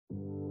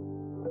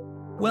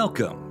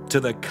Welcome to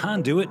the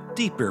Conduit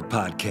Deeper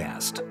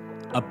podcast,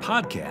 a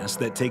podcast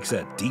that takes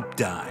a deep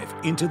dive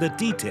into the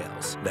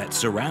details that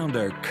surround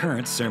our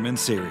current sermon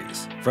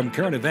series, from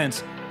current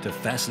events to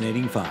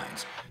fascinating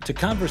finds to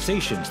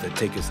conversations that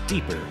take us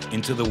deeper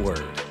into the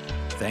Word.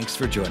 Thanks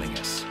for joining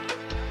us.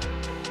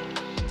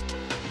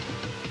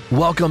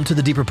 Welcome to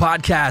the Deeper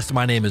Podcast.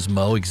 My name is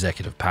Mo,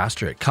 Executive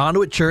Pastor at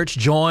Conduit Church,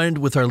 joined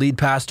with our lead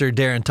pastor,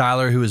 Darren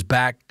Tyler, who is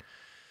back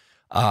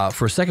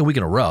for a second week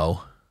in a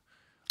row.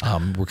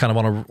 We're kind of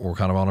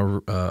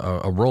on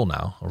a roll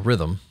now, a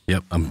rhythm.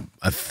 Yep,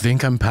 I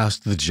think I'm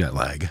past the jet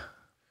lag.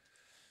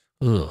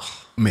 Ugh.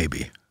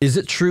 Maybe. Is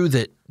it true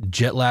that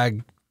jet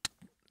lag,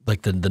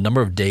 like the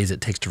number of days it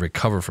takes to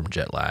recover from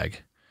jet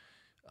lag,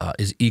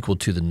 is equal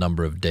to the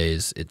number of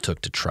days it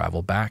took to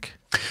travel back?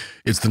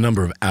 It's the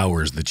number of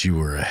hours that you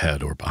were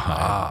ahead or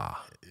behind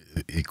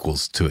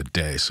equals to a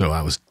day. So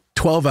I was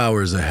 12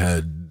 hours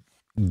ahead,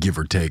 give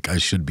or take. I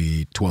should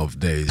be 12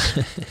 days.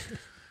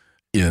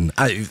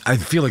 I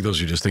feel like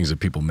those are just things that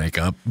people make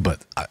up,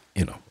 but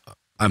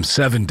I'm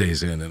 7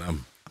 days in and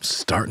I'm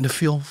starting to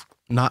feel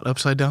not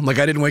upside down. Like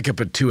I didn't wake up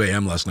at 2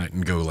 a.m. last night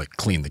and go like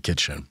clean the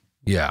kitchen.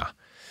 Yeah,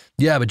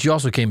 but you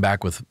also came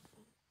back with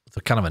a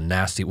kind of a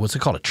nasty, what's it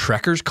called, a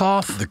trekker's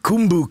cough? The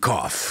Khumbu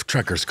cough,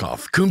 trekker's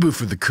cough. Khumbu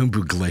for the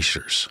Khumbu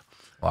glaciers.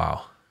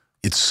 Wow.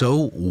 It's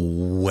so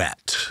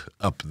wet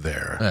up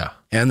there. Yeah.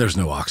 And there's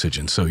no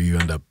oxygen, so you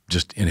end up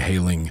just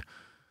inhaling.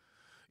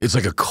 It's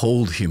like a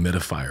cold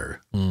humidifier.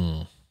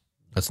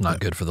 That's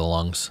not good for the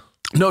lungs.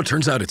 No, it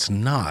turns out it's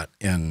not.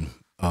 And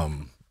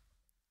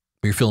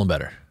You're feeling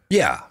better.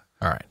 yeah.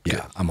 All right. Yeah,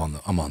 Good. I'm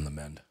on the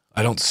mend.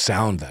 I don't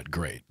sound that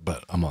great,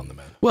 but I'm on the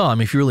mend. Well, I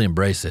mean, if you really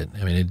embrace it,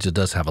 I mean, it just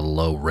does have a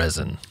low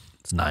resin.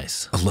 It's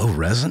nice. A low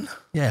resin?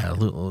 Yeah, it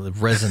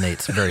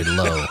resonates very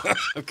low.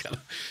 I've got a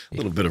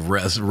little bit of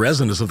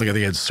resin is something I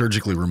think I had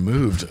surgically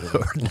removed.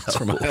 That's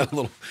from, I had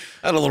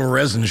a little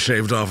resin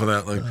shaved off of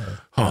that. Like,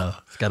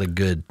 It's got a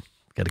good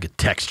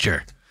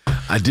texture.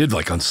 I did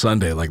like on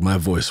Sunday, like my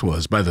voice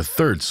was by the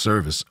third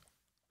service.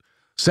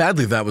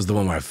 Sadly, that was the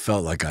one where I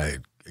felt like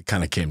it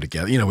kind of came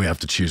together. You know, we have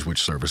to choose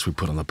which service we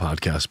put on the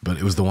podcast, but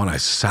it was the one I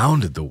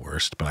sounded the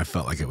worst, but I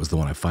felt like it was the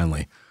one I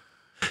finally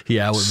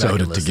Yeah, I went back sewed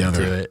and it listened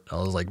together. to it. I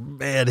was like,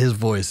 man, his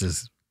voice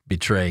is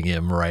betraying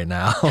him right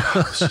now. It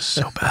was just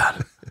so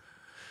bad.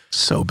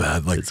 So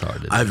bad. Like, It's hard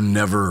to do. I've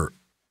never,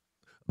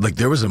 like,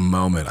 there was a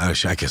moment, I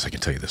guess I can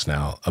tell you this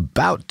now,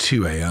 about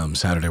 2 a.m.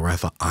 Saturday where I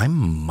thought I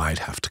might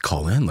have to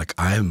call in. Like,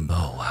 I'm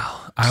Oh,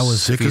 wow. I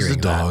was sick as a fearing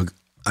dog.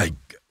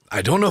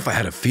 I don't know if I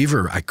had a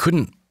fever. I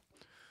couldn't,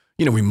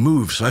 we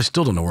moved, so I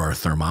still don't know where our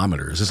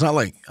thermometer is. It's not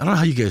like, I don't know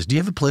how you guys, do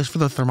you have a place for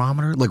the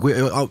thermometer? Like,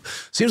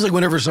 seems like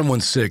whenever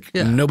someone's sick,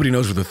 nobody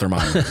knows where the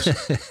thermometer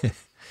is.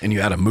 And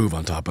you add a move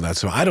on top of that.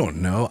 So I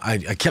don't know. I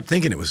kept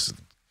thinking it was,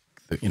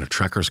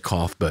 trekker's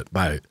cough, but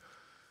by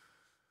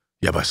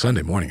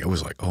Sunday morning, it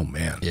was like, oh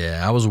man.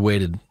 Yeah, I was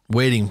waiting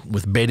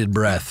with bated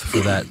breath for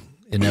that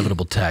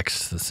inevitable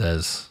text that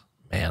says,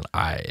 man,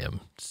 I am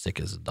sick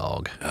as a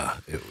dog.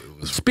 It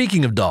was.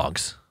 Speaking of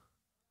dogs,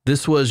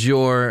 this was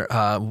your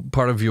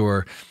part of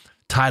your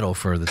title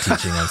for the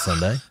teaching on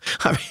Sunday.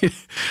 I mean,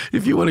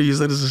 if you want to use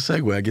that as a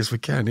segue, I guess we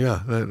can.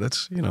 Yeah,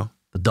 that's, The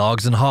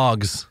dogs and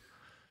hogs.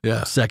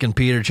 Yeah. 2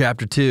 Peter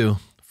chapter 2,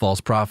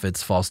 false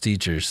prophets, false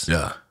teachers.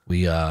 Yeah.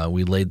 We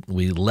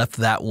left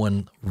that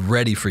one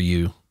ready for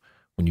you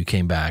when you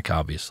came back,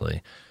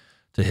 obviously,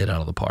 to hit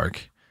out of the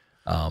park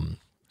and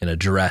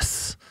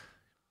address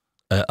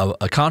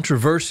a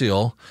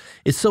controversial.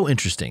 It's so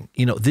interesting.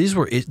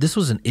 This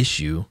was an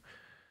issue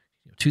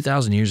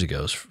 2,000 years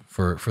ago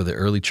for the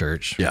early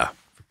church. Yeah.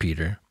 For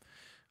Peter,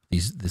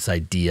 this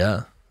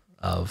idea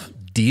of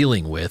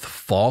dealing with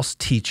false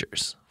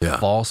teachers,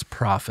 false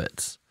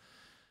prophets,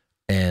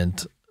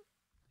 and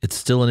it's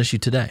still an issue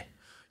today.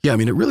 Yeah, I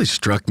mean, it really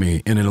struck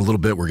me, and in a little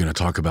bit we're going to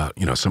talk about,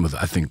 some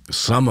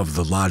of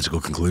the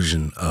logical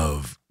conclusion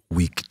of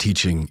weak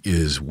teaching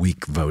is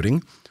weak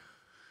voting.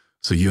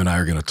 So you and I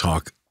are going to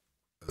talk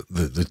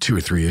the 2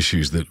 or 3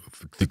 issues that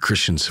the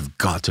Christians have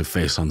got to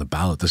face on the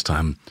ballot this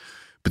time.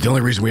 But the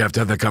only reason we have to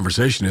have that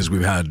conversation is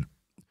we've had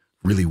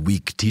really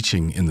weak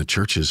teaching in the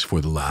churches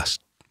for the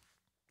last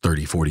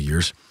 30, 40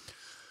 years.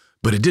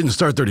 But it didn't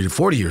start 30 to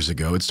 40 years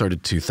ago. It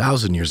started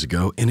 2,000 years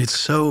ago. And it's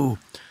so,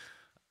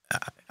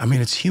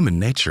 it's human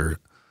nature.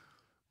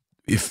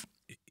 If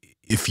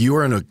you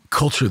are in a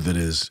culture that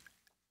is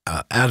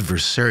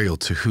adversarial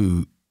to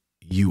who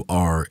you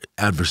are,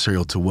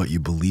 adversarial to what you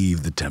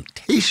believe, the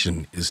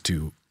temptation is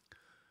to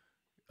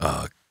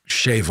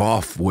shave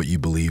off what you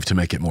believe to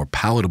make it more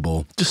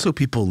palatable, just so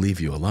people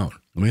leave you alone.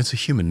 I mean, it's a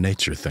human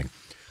nature thing.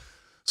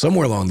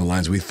 Somewhere along the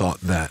lines, we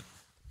thought that,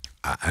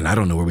 and I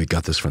don't know where we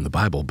got this from the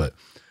Bible, but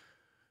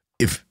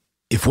if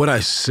what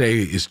I say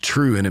is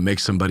true and it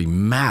makes somebody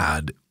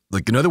mad,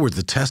 like in other words,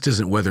 the test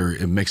isn't whether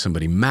it makes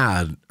somebody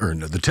mad or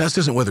no, the test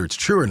isn't whether it's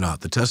true or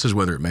not. The test is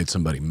whether it made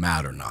somebody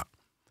mad or not.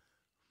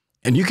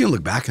 And you can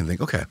look back and think,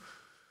 okay,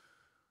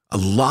 a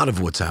lot of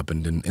what's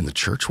happened in the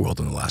church world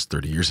in the last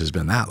 30 years has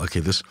been that. Okay,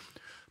 this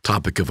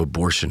topic of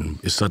abortion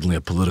is suddenly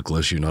a political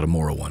issue, not a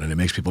moral one, and it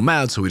makes people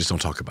mad, so we just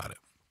don't talk about it.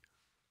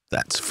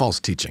 That's false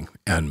teaching.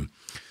 And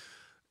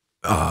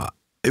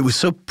it was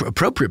so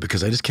appropriate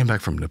because I just came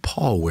back from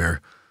Nepal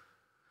where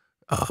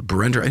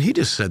Barendra, and he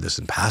just said this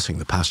in passing,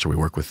 the pastor we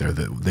work with there,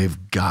 that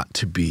they've got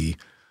to be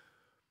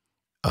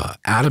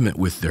adamant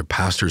with their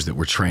pastors that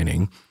we're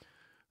training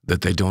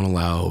that they don't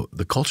allow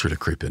the culture to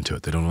creep into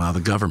it. They don't allow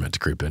the government to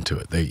creep into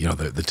it. They,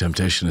 the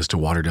temptation is to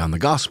water down the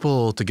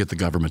gospel, to get the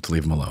government to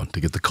leave them alone, to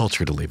get the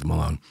culture to leave them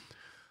alone.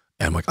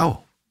 And I'm like,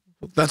 oh,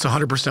 that's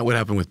 100% what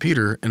happened with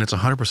Peter, and it's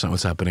 100%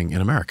 what's happening in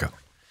America.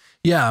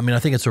 Yeah, I mean, I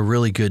think it's a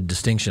really good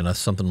distinction. That's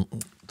something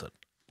that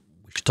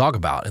we should talk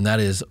about, and that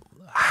is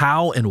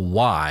how and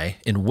why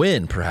and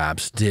when,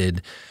 perhaps,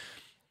 did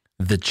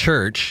the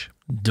church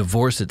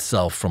divorce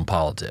itself from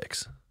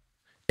politics,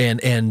 and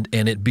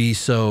it be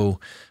so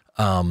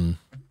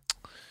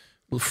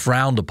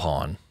frowned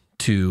upon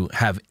to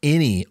have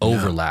any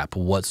overlap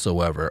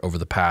whatsoever over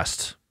the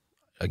past,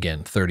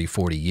 again, 30,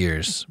 40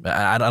 years.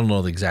 I don't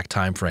know the exact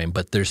time frame,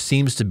 but there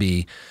seems to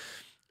be,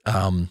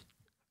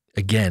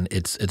 again,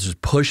 it's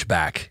just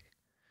pushback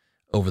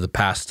over the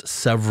past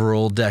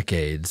several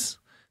decades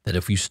that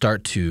if you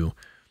start to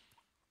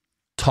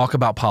talk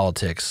about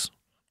politics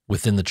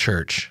within the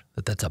church,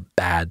 that's a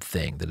bad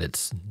thing, that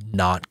it's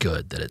not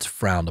good, that it's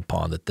frowned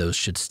upon, that those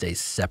should stay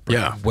separate.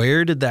 Yeah.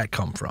 Where did that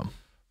come from?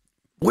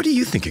 Where do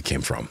you think it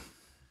came from?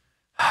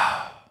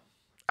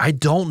 I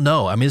don't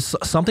know. I mean, it's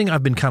something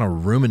I've been kind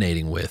of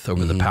ruminating with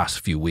over the past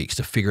few weeks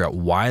to figure out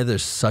why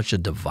there's such a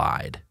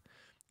divide.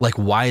 Like,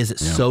 why is it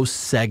so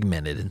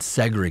segmented and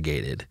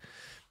segregated?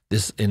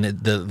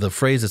 The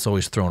phrase that's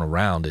always thrown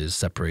around is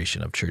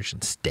separation of church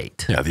and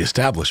state. Yeah, the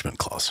establishment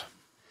clause.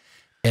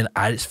 And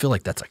I just feel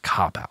like that's a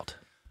cop-out.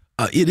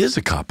 It is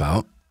a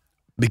cop-out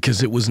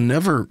because it was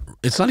never,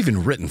 it's not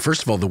even written.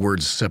 First of all, the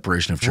words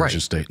separation of church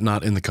and state,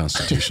 not in the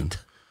Constitution.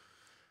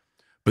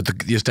 But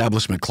the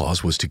establishment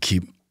clause was to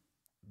keep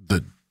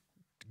the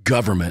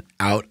government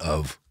out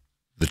of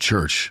the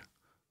church,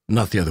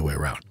 not the other way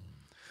around.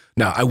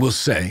 Now, I will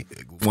say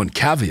one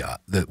caveat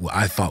that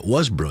I thought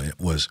was brilliant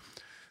was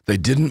they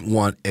didn't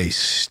want a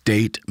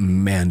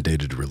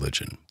state-mandated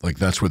religion. Like,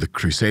 that's where the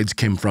Crusades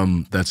came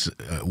from. That's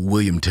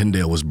William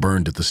Tyndale was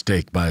burned at the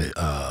stake by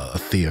a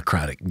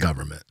theocratic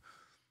government.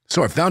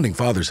 So our founding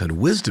fathers had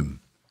wisdom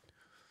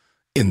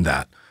in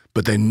that,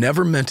 but they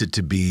never meant it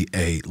to be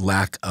a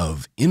lack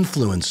of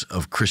influence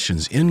of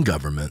Christians in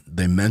government.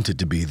 They meant it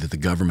to be that the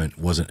government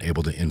wasn't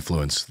able to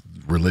influence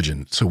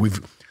religion. So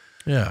we've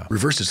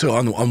reversed it. So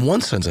on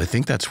one sense, I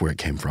think that's where it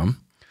came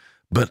from.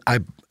 But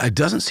it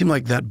doesn't seem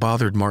like that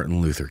bothered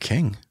Martin Luther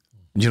King.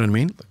 You know what I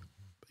mean?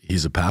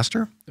 He's a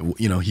pastor.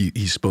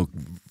 He spoke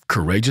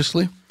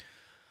courageously,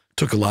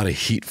 took a lot of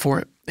heat for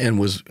it, and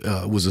was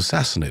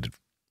assassinated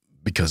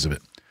because of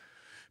it.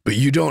 But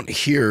you don't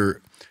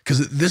hear,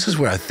 because this is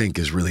what I think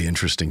is really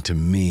interesting to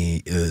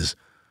me is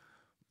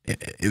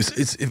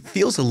it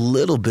feels a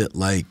little bit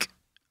like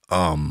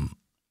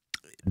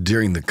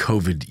during the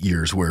COVID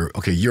years where,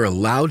 okay, you're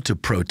allowed to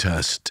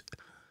protest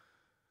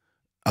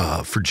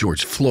for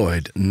George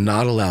Floyd,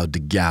 not allowed to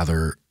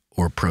gather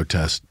or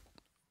protest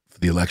for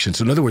the election.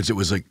 So in other words, it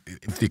was like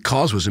if the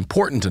cause was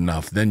important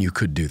enough, then you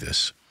could do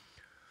this.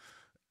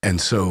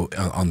 And so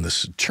on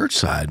this church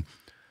side,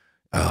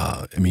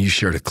 you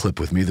shared a clip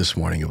with me this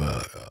morning of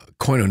a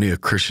Koinonia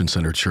Christian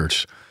Center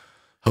church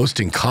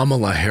hosting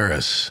Kamala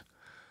Harris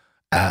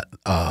at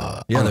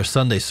their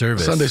Sunday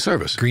service. Sunday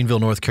service. Greenville,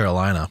 North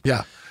Carolina.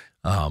 Yeah.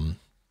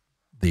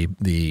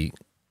 The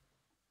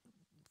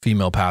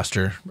female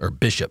pastor or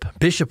Bishop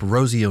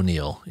Rosie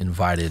O'Neill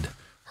invited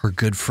her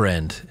good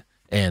friend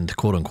and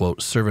quote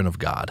unquote servant of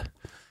God,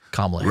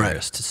 Kamala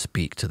Harris, to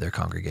speak to their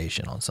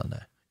congregation on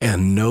Sunday.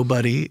 And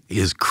nobody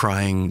is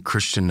crying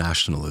Christian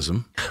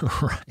nationalism.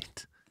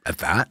 Right. At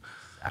that.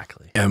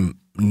 Exactly. And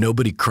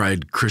nobody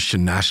cried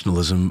Christian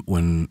nationalism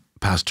when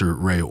Pastor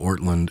Ray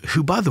Ortland,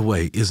 who, by the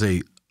way, is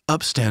a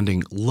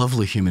upstanding,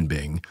 lovely human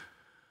being,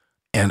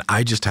 and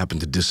I just happen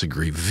to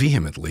disagree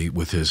vehemently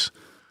with his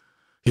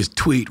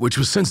tweet, which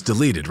was since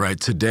deleted, right?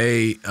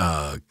 Today,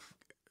 how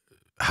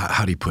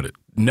do you put it?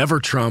 Never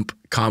Trump,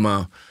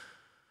 comma,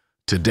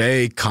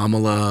 today,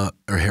 Kamala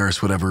or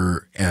Harris,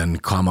 whatever,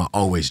 and comma,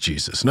 always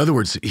Jesus. In other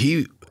words,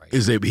 he's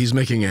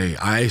making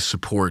I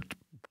support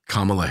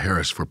Kamala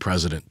Harris for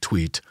president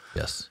tweet.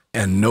 Yes.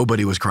 And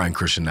nobody was crying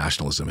Christian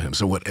nationalism at him.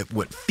 So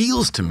what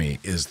feels to me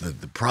is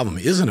that the problem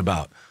isn't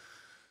about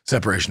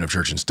separation of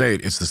church and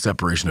state. It's the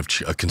separation of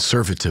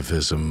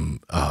conservatism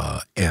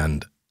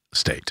and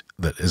state.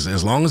 That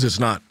as long as it's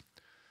not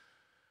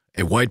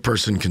a white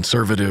person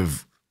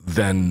conservative,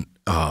 then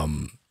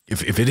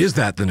if it is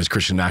that, then it's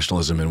Christian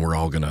nationalism, and we're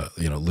all gonna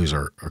lose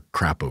our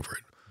crap over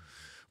it.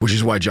 Which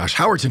is why Josh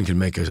Howerton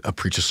can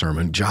preach a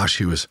sermon. Josh,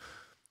 who is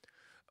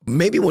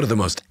maybe one of the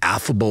most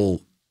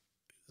affable,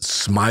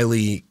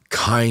 smiley,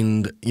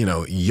 kind,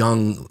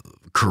 young,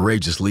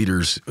 courageous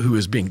leaders, who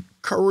is being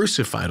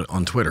crucified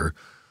on Twitter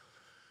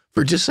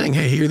for just saying,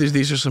 hey,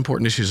 these are some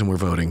important issues and we're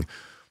voting,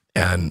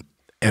 and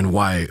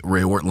why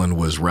Ray Ortland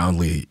was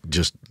roundly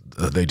just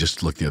they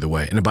just look the other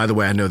way. And by the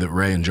way, I know that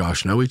Ray and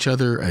Josh know each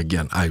other.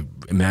 Again,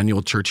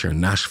 Emmanuel Church here in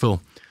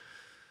Nashville.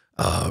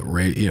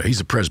 Ray, he's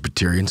a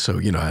Presbyterian, so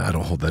I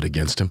don't hold that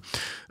against him.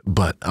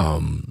 But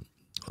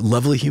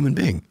lovely human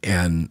being,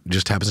 and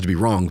just happens to be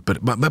wrong.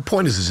 But my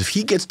point is if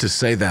he gets to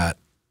say that,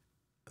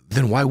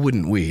 then why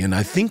wouldn't we? And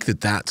I think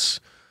that that's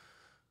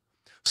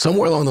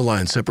somewhere along the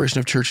line, separation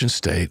of church and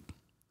state.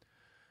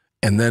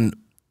 And then,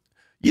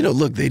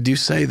 look, they do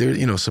say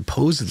there,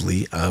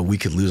 supposedly we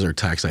could lose our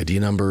tax ID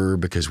number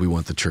because we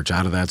want the church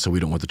out of that. So we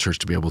don't want the church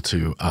to be able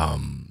to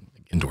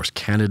endorse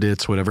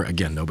candidates, whatever.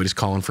 Again, nobody's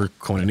calling for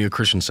Koinonia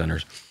Christian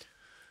centers.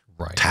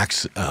 Right.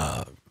 Tax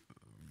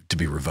to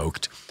be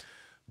revoked.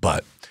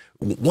 But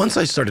once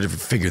I started to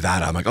figure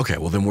that out, I'm like, okay,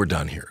 well, then we're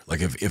done here.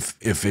 Like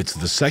if it's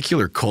the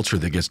secular culture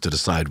that gets to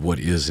decide what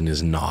is and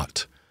is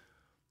not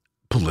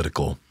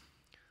political,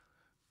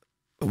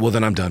 well,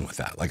 then I'm done with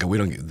that. Like we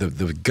don't,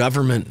 the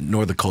government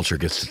nor the culture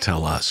gets to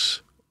tell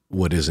us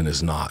what is and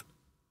is not.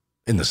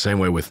 In the same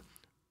way with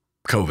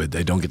COVID,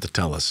 they don't get to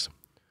tell us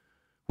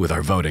with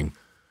our voting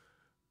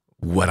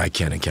what I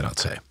can and cannot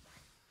say.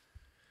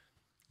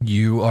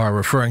 You are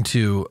referring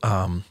to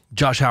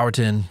Josh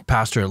Howerton,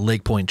 pastor at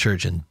Lake Point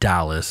Church in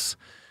Dallas,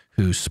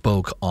 who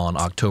spoke on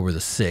October the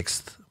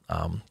 6th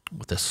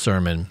with a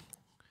sermon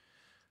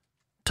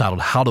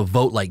titled How to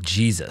Vote Like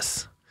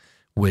Jesus,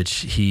 which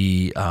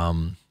he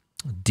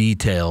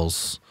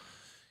details,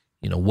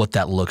 what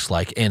that looks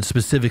like, and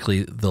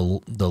specifically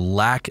the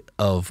lack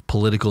of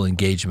political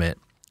engagement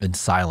and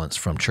silence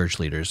from church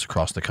leaders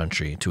across the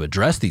country to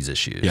address these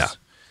issues. Yeah.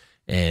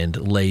 And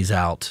lays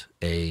out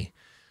a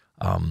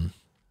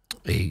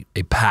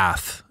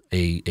path,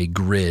 a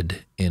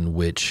grid in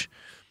which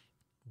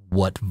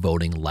what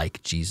voting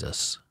like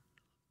Jesus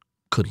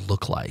could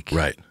look like.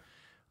 Right.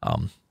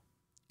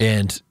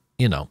 And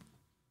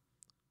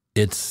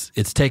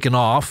it's taken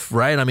off,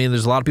 right? I mean,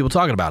 there's a lot of people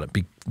talking about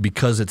it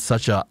because it's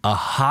such a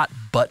hot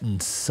button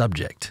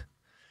subject.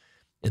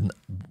 And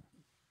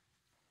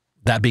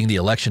that being the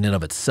election in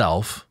of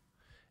itself,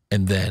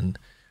 and then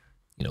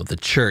the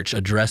church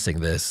addressing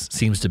this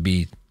seems to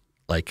be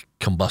like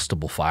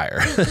combustible fire.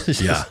 It's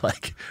just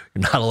like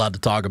you're not allowed to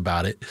talk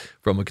about it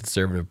from a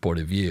conservative point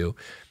of view,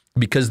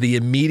 because the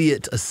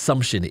immediate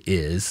assumption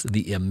is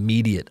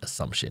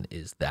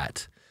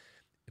that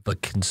if a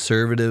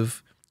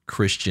conservative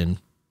Christian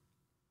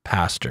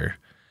pastor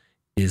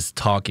is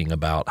talking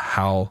about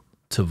how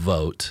to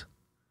vote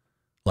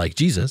like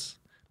Jesus,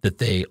 that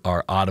they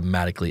are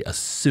automatically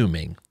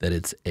assuming that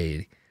it's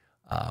a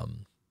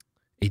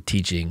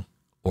teaching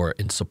or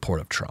in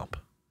support of Trump.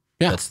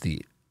 Yeah. That's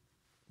the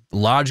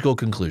logical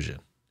conclusion.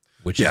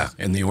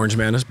 And the orange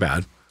man is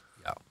bad.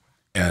 Yeah.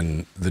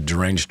 And the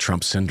deranged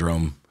Trump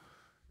syndrome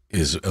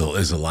is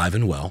alive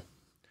and well.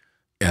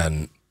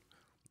 And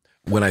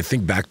when I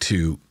think back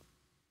to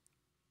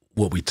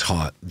what we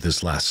taught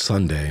this last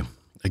Sunday,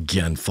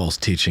 again, false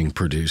teaching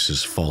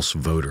produces false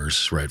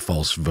voters, right?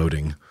 False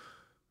voting.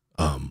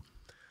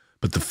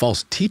 But the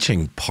false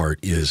teaching part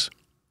is,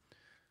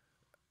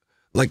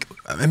 like,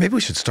 maybe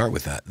we should start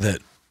with that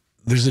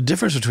there's a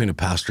difference between a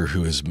pastor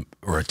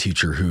or a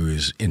teacher who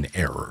is in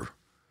error.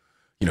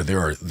 There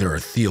are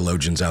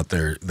theologians out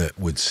there that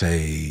would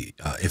say,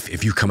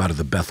 if you come out of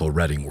the Bethel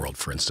Redding world,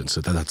 for instance,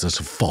 that's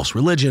a false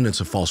religion,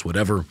 it's a false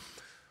whatever.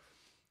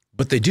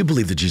 But they do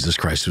believe that Jesus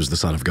Christ was the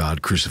Son of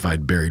God,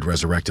 crucified, buried,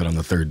 resurrected on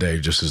the third day,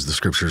 just as the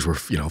scriptures were,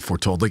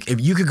 foretold. Like,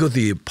 if you could go to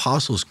the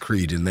Apostles'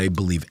 Creed and they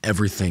believe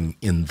everything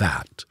in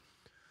that,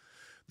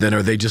 then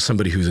are they just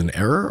somebody who's in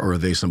error, or are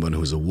they someone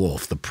who's a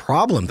wolf? The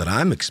problem that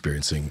I'm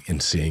experiencing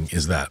and seeing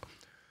is that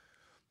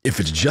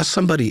if it's just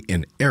somebody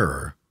in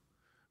error,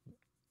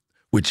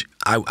 which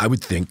I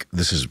would think,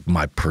 this is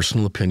my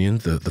personal opinion,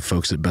 the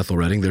folks at Bethel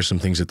Redding, there's some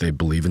things that they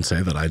believe and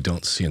say that I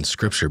don't see in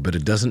Scripture, but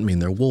it doesn't mean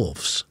they're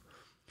wolves.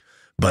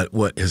 But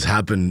what has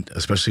happened,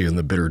 especially in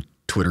the bitter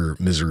Twitter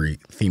misery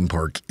theme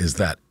park, is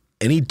that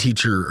any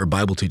teacher or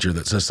Bible teacher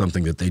that says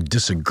something that they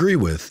disagree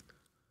with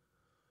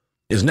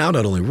is now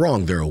not only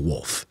wrong, they're a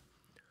wolf.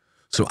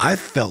 So I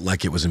felt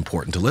like it was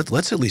important to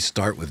let's at least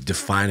start with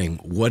defining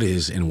what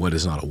is and what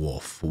is not a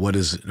wolf, what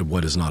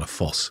is not a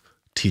false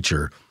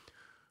teacher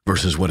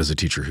versus what is a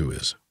teacher who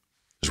is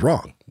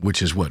wrong,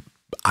 which is what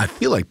I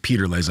feel like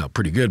Peter lays out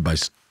pretty good by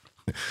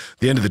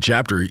the end of the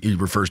chapter. He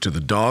refers to the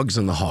dogs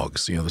and the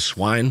hogs, the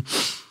swine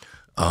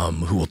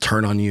who will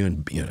turn on you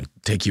and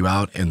take you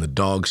out, and the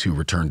dogs who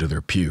return to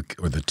their puke,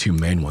 are the two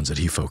main ones that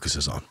he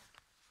focuses on.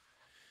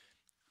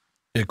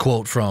 A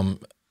quote from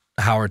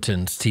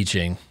Howerton's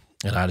teaching,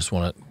 and I just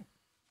want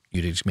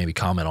you to just maybe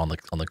comment on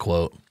the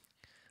quote.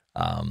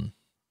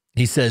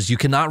 He says, "You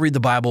cannot read the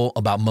Bible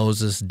about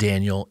Moses,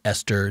 Daniel,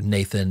 Esther,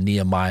 Nathan,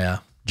 Nehemiah,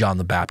 John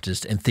the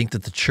Baptist, and think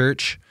that the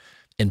church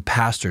and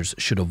pastors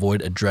should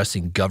avoid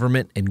addressing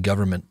government and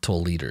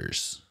governmental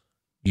leaders.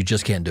 You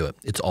just can't do it.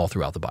 It's all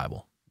throughout the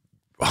Bible."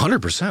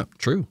 100%.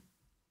 True.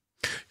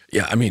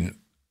 Yeah, I mean,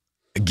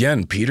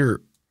 again,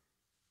 Peter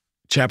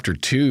chapter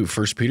 2,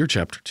 1 Peter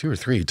chapter 2 or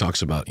 3, he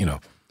talks about,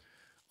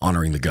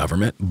 honoring the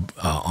government,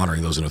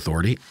 honoring those in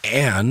authority.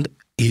 And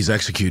he's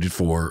executed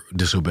for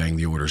disobeying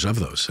the orders of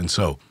those. And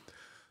so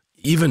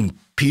even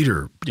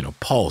Peter,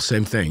 Paul,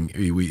 same thing.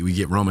 We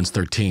get Romans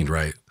 13,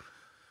 right?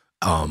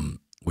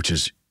 Which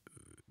has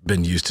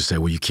been used to say,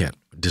 well, you can't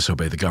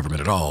disobey the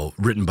government at all,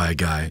 written by a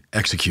guy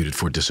executed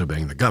for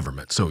disobeying the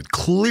government. So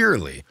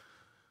clearly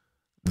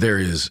there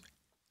is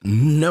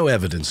no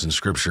evidence in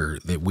Scripture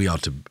that we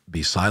ought to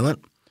be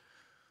silent.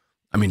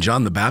 I mean,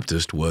 John the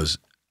Baptist was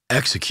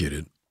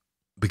executed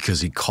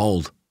because he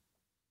called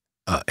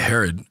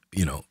Herod,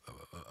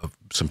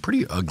 some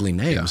pretty ugly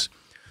names,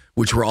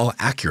 which were all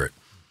accurate.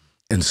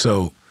 And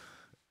so,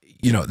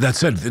 that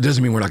said, it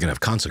doesn't mean we're not going to have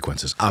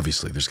consequences.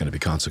 Obviously, there's going to be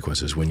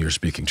consequences when you're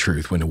speaking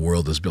truth. When the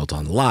world is built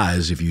on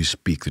lies, if you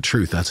speak the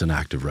truth, that's an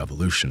act of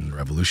revolution.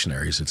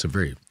 Revolutionaries, it's a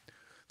very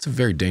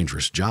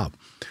dangerous job.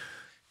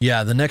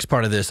 Yeah, the next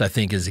part of this, I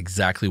think, is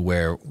exactly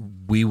where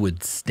we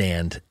would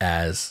stand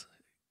as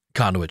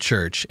Conduit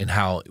Church and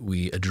how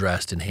we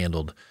addressed and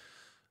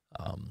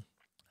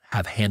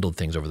have handled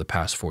things over the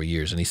past 4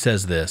 years. And he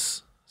says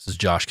this is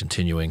Josh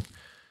continuing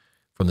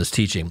from this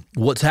teaching.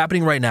 What's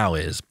happening right now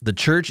is the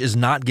church is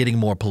not getting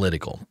more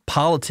political.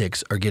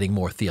 Politics are getting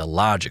more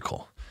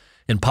theological,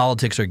 and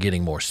politics are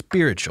getting more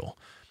spiritual.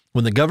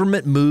 When the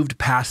government moved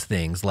past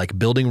things like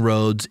building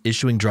roads,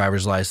 issuing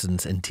driver's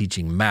license, and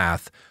teaching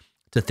math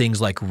to things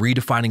like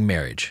redefining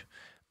marriage,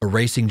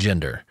 erasing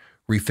gender,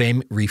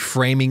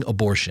 reframing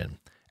abortion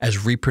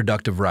as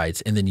reproductive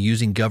rights, and then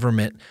using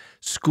government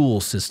school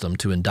system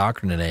to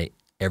indoctrinate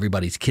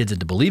everybody's kids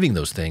into believing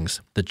those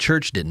things, the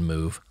church didn't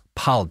move,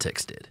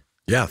 politics did.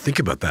 Yeah, think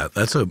about that.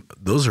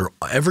 Those are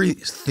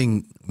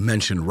everything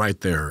mentioned right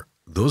there.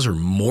 Those are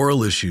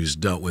moral issues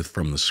dealt with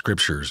from the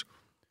Scriptures,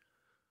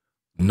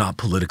 not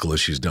political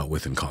issues dealt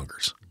with in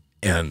Congress.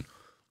 And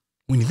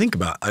when you think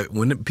about it,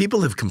 when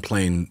people have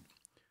complained,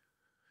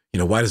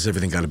 why does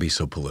everything got to be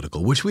so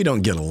political? Which we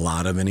don't get a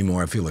lot of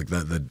anymore. I feel like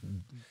that.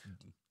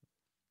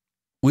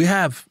 We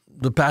have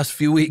the past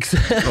few weeks.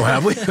 Oh,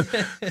 have we?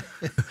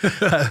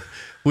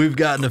 We've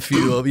gotten a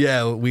few of,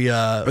 we...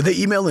 Are they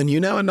emailing you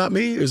now and not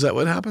me? Is that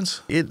what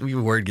happens?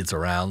 Word gets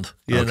around,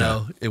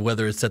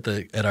 whether it's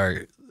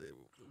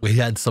we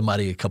had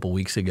somebody a couple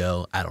weeks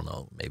ago, I don't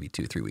know, maybe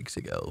 2-3 weeks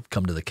ago,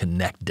 come to the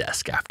Connect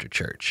desk after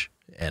church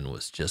and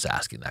was just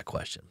asking that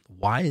question.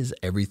 Why is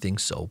everything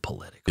so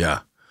political? Yeah.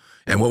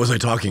 And what was I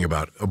talking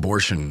about?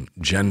 Abortion,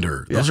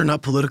 gender. Those are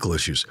not political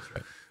issues.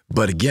 Right.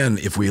 But again,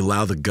 if we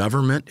allow the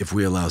government, if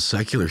we allow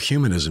secular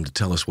humanism to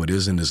tell us what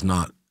is and is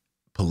not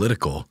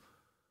political,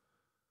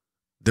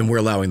 then we're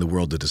allowing the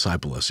world to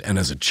disciple us. And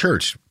as a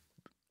church,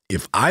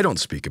 if I don't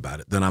speak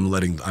about it, then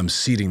I'm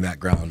ceding that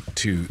ground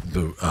to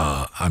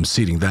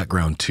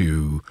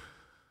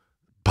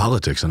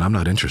politics, and I'm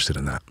not interested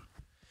in that.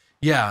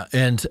 Yeah,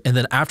 and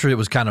then after it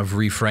was kind of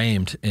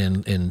reframed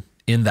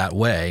in that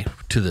way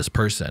to this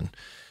person,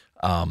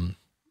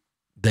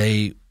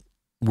 they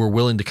were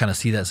willing to kind of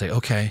see that and say,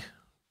 okay,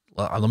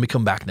 let me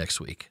come back next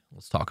week.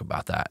 Let's talk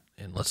about that,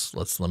 and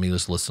let me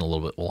just listen a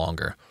little bit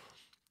longer.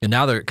 And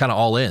now they're kind of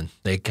all in.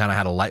 They kind of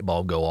had a light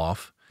bulb go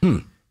off,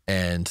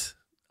 and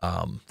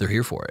they're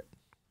here for it,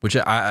 which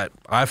I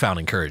found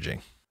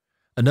encouraging.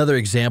 Another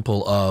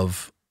example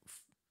of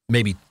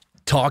maybe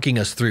talking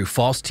us through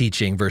false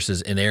teaching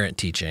versus inerrant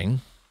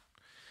teaching,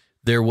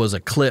 there was a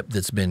clip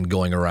that's been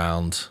going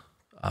around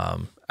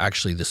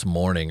actually this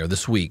morning or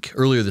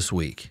earlier this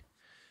week,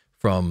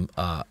 from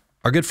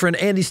our good friend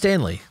Andy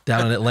Stanley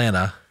down in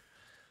Atlanta.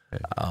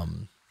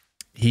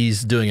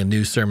 He's doing a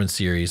new sermon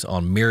series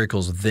on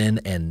miracles then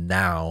and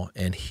now,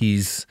 and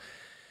he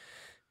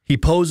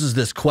poses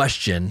this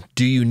question: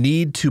 do you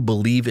need to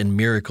believe in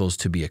miracles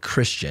to be a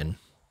Christian?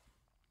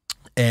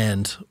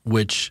 And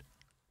which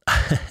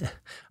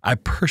I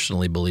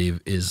personally believe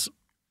is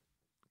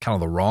kind of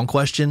the wrong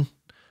question,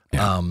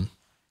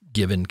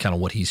 given kind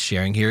of what he's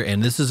sharing here.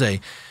 And this is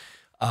it's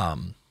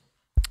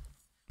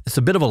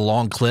a bit of a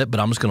long clip, but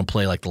I'm just going to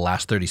play like the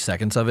last 30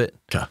 seconds of it.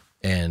 Okay.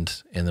 And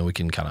then we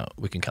can kind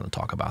of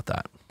talk about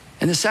that.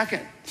 And the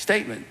second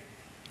statement,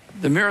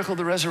 the miracle of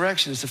the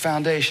resurrection is the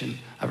foundation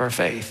of our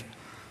faith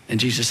in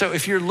Jesus. So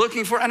if you're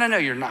looking for, and I know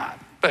you're not,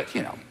 but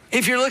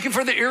if you're looking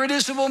for the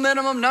irreducible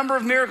minimum number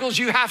of miracles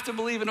you have to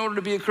believe in order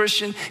to be a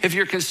Christian, if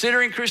you're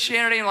considering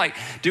Christianity and like,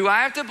 do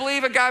I have to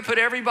believe a guy put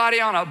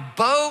everybody on a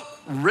boat?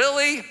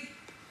 Really?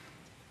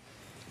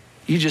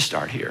 You just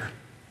start here.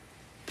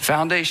 The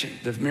foundation,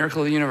 the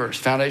miracle of the universe,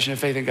 foundation of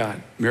faith in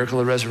God, miracle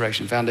of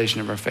resurrection, foundation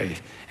of our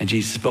faith in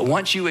Jesus. But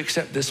once you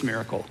accept this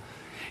miracle,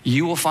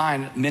 you will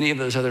find many of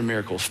those other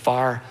miracles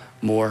far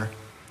more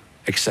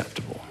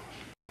acceptable.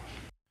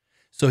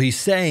 So he's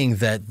saying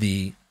that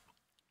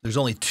there's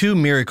only two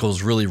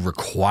miracles really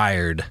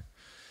required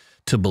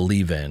to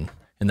believe in,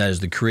 and that is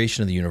the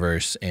creation of the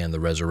universe and the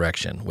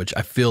resurrection, which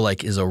I feel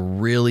like is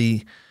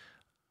it's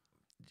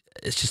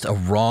just a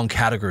wrong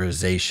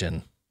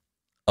categorization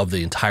of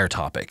the entire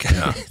topic.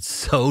 Yeah. It's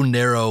so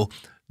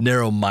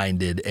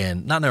narrow-minded,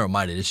 and not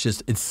narrow-minded. It's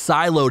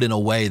siloed in a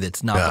way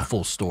that's not the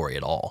full story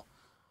at all.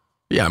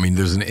 Yeah, I mean,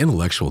 there's an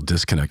intellectual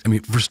disconnect. I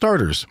mean, for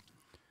starters,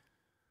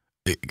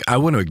 I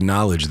want to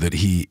acknowledge that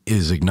he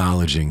is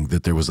acknowledging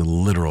that there was a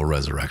literal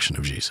resurrection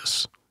of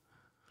Jesus.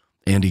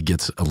 And he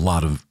gets a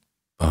lot of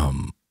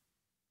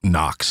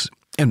knocks,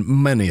 and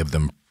many of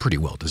them pretty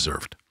well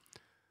deserved.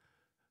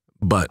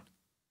 But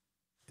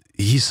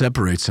he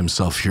separates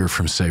himself here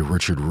from, say,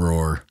 Richard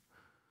Rohr,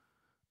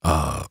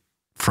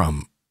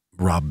 from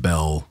Rob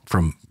Bell,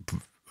 from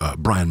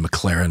Brian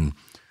McLaren,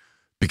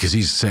 because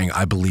he's saying,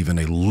 I believe in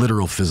a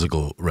literal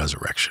physical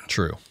resurrection.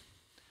 True.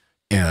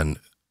 And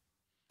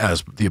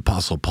as the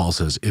Apostle Paul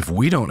says, if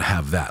we don't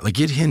have that, like,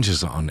 it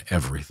hinges on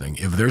everything.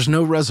 If there's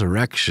no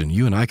resurrection,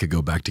 you and I could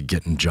go back to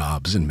getting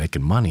jobs and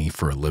making money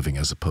for a living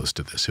as opposed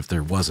to this, if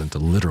there wasn't a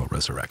literal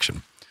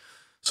resurrection.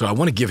 So I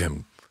want to give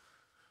him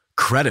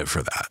credit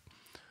for that.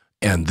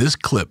 And this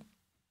clip,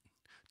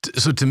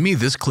 so to me,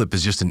 this clip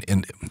is just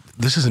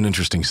this is an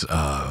interesting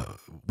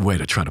way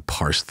to try to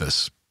parse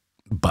this,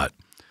 but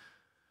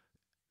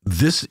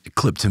this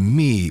clip to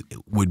me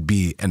would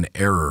be an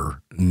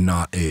error,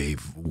 not a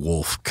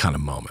wolf kind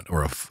of moment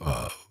or a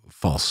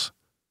false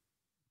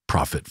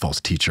prophet,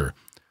 false teacher.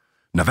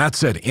 Now, that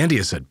said, Andy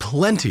has said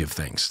plenty of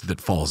things that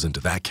falls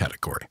into that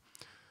category.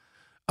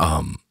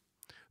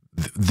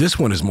 This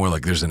one is more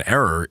like there's an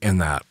error in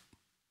that,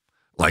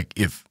 like,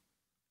 if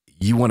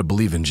you want to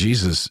believe in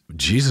Jesus,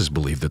 Jesus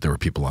believed that there were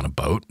people on a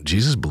boat.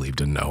 Jesus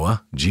believed in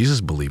Noah. Jesus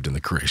believed in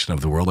the creation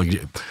of the world.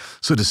 Like,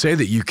 so to say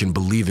that you can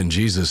believe in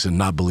Jesus and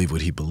not believe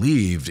what he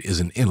believed is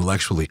an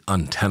intellectually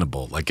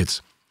untenable. Like,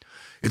 it's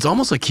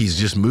almost like he's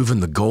just moving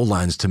the goal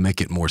lines to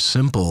make it more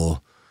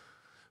simple,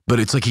 but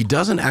it's like he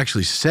doesn't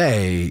actually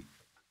say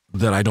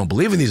that I don't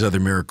believe in these other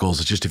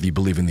miracles. It's just if you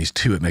believe in these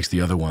two, it makes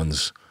the other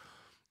ones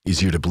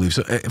easier to believe.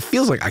 So it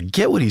feels like I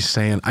get what he's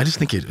saying. I just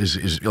think it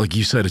is like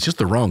you said, it's just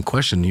the wrong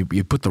question. You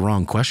put the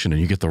wrong question and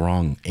you get the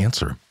wrong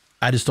answer.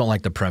 I just don't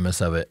like the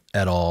premise of it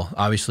at all.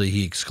 Obviously,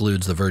 he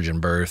excludes the virgin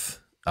birth,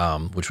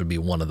 which would be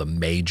one of the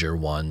major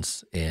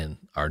ones in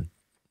our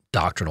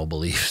doctrinal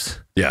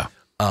beliefs. Yeah.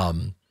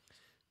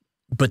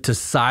 But to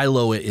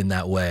silo it in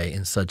that way,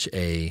 in such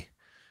a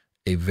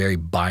very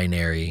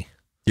binary,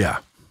 yeah.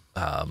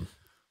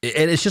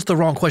 And it's just the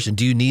wrong question.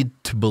 Do you need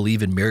to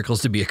believe in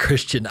miracles to be a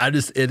Christian? It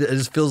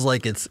just feels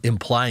like it's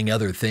implying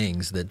other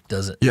things that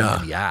doesn't need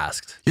to be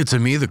asked. Yeah, to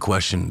me,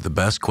 the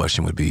best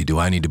question would be, do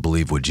I need to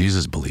believe what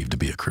Jesus believed to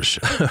be a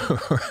Christian?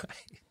 Right.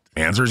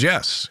 Answer is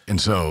yes.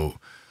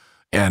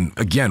 And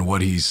again,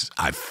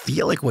 I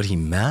feel like what he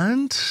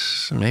meant,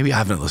 maybe I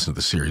haven't listened to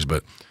the series,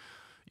 but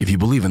if you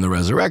believe in the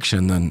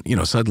resurrection, then,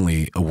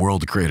 suddenly a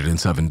world created in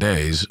 7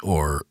 days,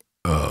 or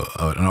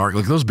an ark,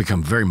 like, those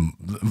become very,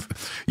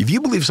 if you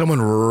believe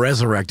someone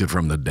resurrected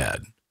from the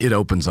dead, it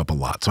opens up a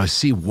lot. So I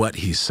see what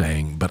he's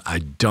saying, but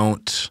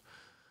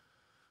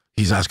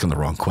he's asking the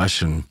wrong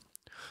question.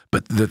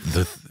 But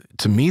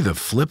to me, the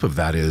flip of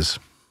that is,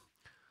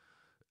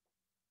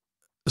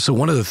 so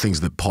one of the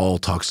things that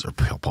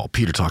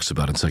Peter talks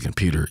about in 2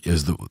 Peter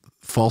is the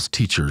false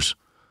teachers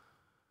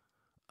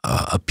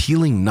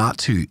appealing not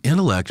to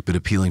intellect, but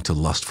appealing to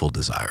lustful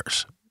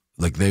desires.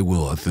 Like, they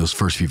will, those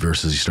first few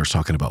verses, he starts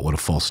talking about what a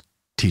false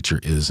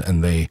teacher is,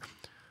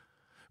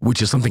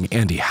 which is something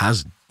Andy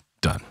has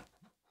done,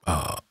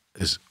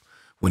 is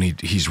when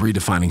he's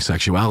redefining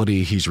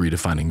sexuality, he's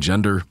redefining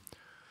gender.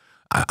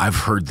 I've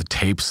heard the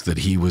tapes that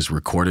he was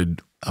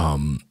recorded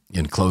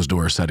in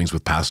closed-door settings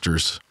with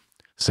pastors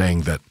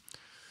saying that,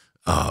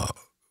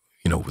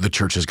 the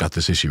church has got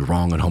this issue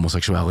wrong on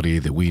homosexuality,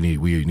 that we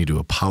need to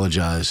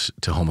apologize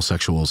to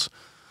homosexuals.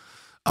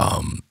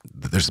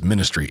 There's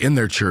ministry in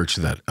their church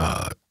that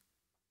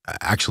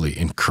actually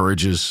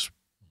encourages,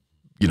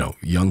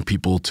 young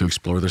people to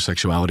explore their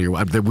sexuality.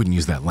 They wouldn't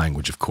use that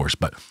language, of course,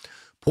 but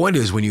point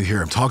is, when you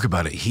hear him talk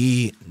about it,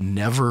 he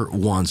never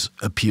once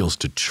appeals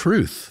to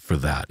truth for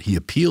that. He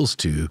appeals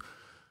to,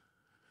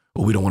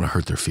 well, we don't want to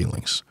hurt their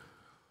feelings.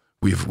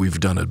 We've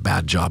done a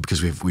bad job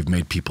because we've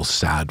made people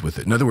sad with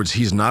it. In other words,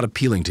 he's not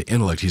appealing to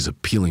intellect, he's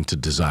appealing to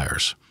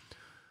desires.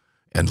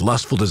 And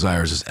lustful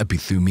desires is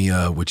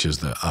epithumia, which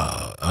is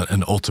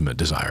an ultimate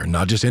desire,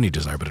 not just any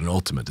desire, but an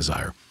ultimate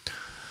desire.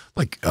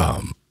 Like,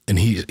 and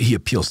he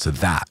appeals to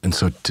that. And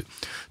so,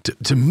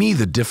 to me,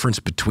 the difference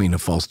between a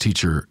false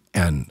teacher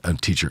and a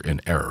teacher in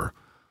error.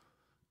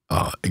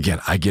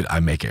 Again,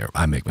 I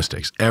make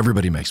mistakes.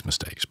 Everybody makes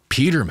mistakes.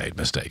 Peter made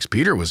mistakes.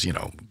 Peter was,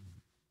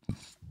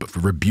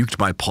 rebuked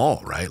by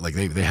Paul, right? Like,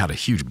 they had a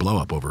huge blow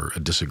up over a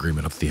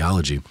disagreement of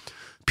theology.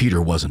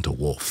 Peter wasn't a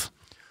wolf.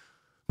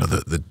 Now,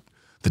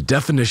 the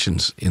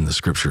definitions in the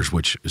scriptures,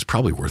 which is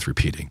probably worth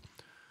repeating,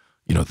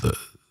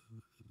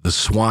 the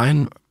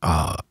swine,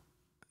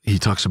 he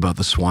talks about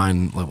the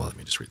swine, well, let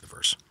me just read the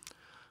verse,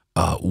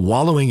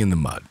 wallowing in the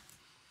mud,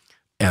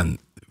 and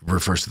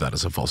refers to that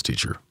as a false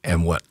teacher.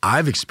 And what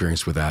I've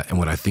experienced with that, and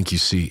what I think you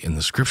see in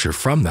the scripture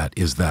from that,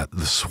 is that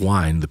the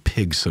swine, the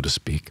pigs, so to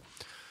speak,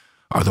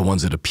 are the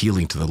ones that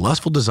appealing to the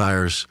lustful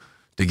desires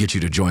to get you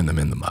to join them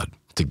in the mud,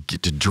 to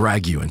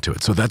drag you into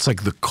it. So that's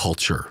like the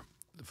culture,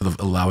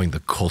 allowing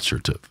the culture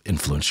to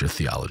influence your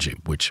theology,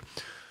 which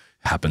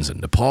happens in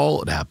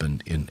Nepal, it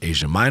happened in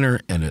Asia Minor,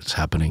 and it's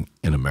happening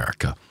in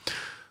America.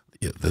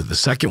 The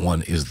second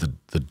one is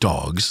the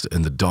dogs,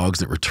 and the dogs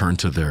that return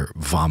to their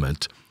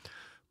vomit.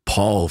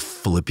 Paul,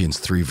 Philippians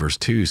 3, verse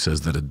 2,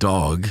 says that a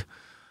dog,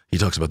 he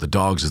talks about the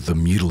dogs as the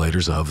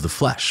mutilators of the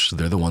flesh.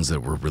 They're the ones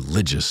that were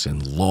religious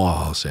and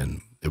laws,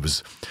 and it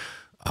was,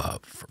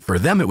 for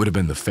them, it would have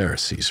been the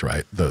Pharisees,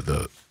 right?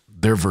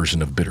 Their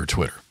version of bitter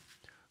Twitter,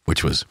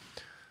 which was,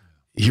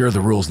 here are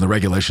the rules and the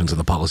regulations and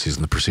the policies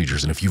and the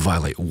procedures, and if you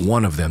violate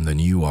one of them, then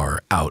you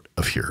are out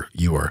of here.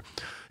 You are,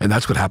 and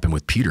that's what happened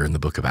with Peter in the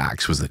book of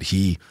Acts, was that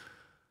he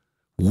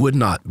would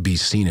not be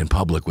seen in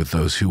public with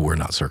those who were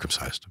not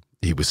circumcised.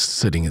 He was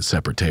sitting at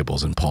separate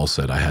tables, and Paul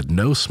said, I had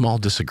no small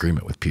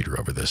disagreement with Peter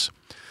over this.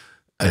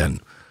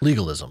 And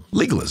legalism.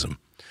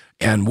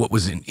 And what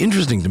was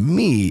interesting to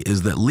me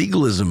is that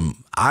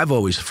legalism, I've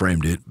always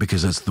framed it,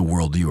 because that's the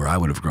world you or I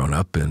would have grown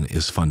up in,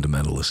 is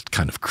fundamentalist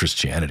kind of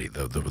Christianity,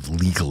 the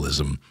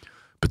legalism.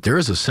 But there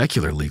is a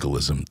secular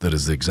legalism that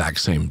is the exact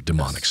same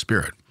demonic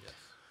spirit.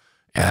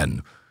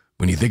 And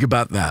when you think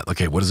about that,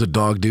 okay, what does a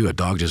dog do? A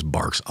dog just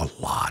barks a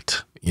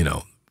lot.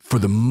 For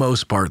the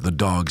most part, the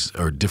dogs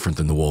are different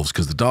than the wolves,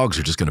 because the dogs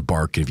are just going to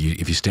bark. If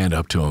you stand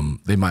up to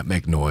them, they might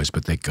make noise,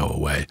 but they go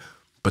away.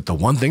 But the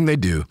one thing they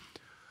do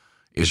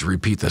is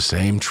repeat the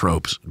same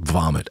tropes,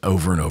 vomit,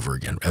 over and over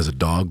again. As a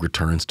dog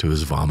returns to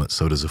his vomit,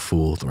 so does a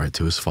fool, right,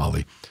 to his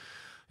folly.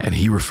 And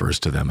he refers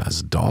to them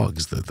as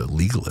dogs, the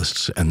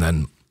legalists. And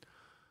then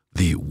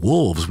the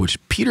wolves, which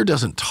Peter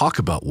doesn't talk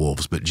about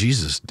wolves, but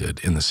Jesus did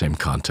in the same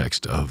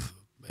context of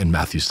in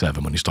Matthew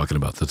 7 when he's talking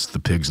about that's the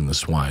pigs and the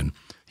swine.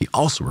 He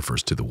also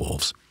refers to the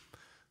wolves.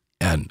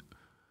 And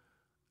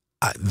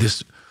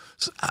this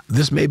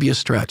may be a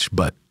stretch,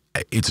 but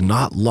it's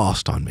not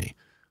lost on me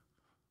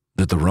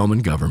that the Roman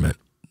government,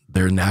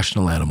 their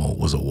national animal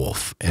was a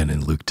wolf. And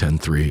in Luke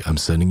 10:3, I'm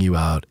sending you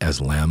out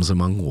as lambs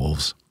among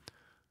wolves.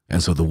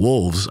 And so the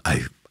wolves,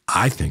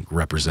 I think,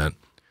 represent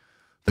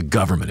the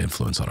government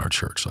influence on our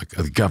church, like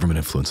the government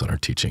influence on our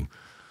teaching.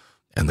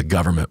 And the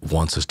government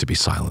wants us to be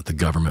silent. The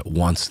government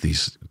wants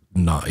these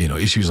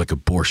issues like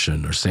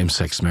abortion or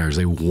same-sex marriage.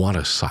 They want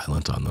us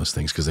silent on those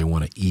things because they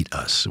want to eat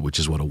us, which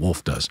is what a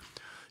wolf does.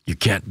 You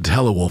can't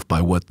tell a wolf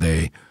by what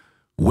they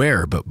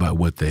wear, but by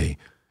what they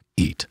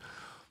eat.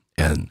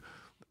 And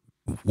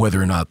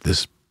whether or not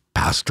this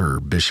pastor,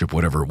 bishop,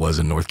 whatever it was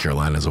in North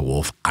Carolina is a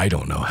wolf, I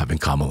don't know, having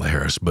Kamala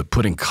Harris. But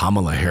putting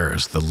Kamala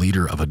Harris, the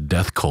leader of a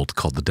death cult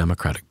called the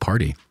Democratic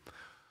Party,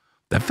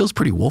 that feels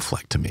pretty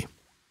wolf-like to me.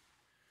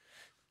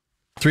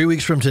 3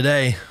 weeks from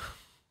today,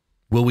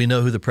 will we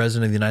know who the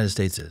president of the United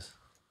States is?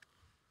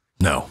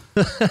 No.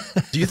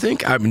 Do you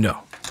think?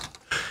 No.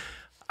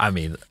 I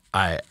mean,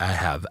 I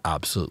have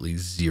absolutely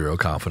zero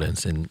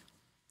confidence in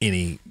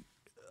any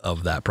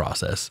of that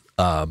process.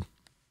 I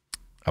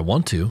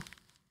want to.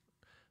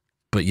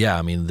 But yeah,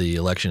 I mean, the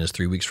election is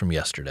 3 weeks from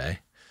yesterday.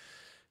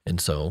 And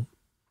so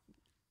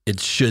it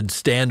should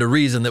stand to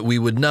reason that we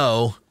would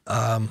know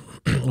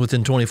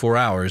within 24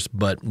 hours.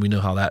 But we know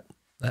how that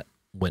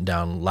went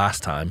down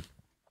last time.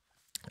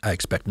 I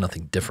expect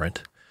nothing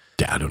different.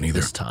 Yeah, I don't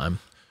either. This time.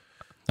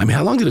 I mean,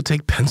 how long did it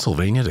take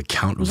Pennsylvania to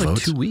count votes? It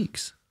was like 2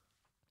 weeks.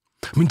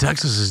 I mean,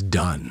 Texas is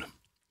done.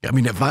 I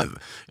mean,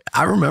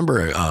 I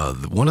remember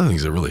one of the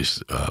things that really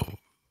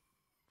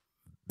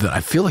that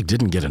I feel like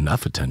didn't get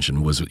enough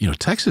attention was,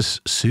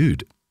 Texas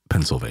sued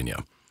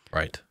Pennsylvania.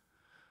 Right.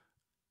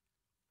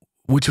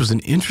 Which was an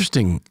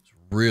interesting.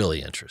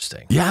 Really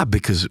interesting. Yeah,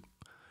 because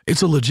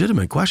it's a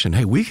legitimate question.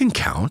 Hey, we can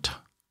count.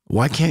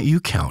 Why can't you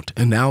count?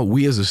 And now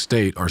we as a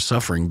state are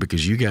suffering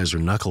because you guys are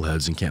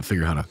knuckleheads and can't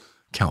figure out how to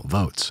count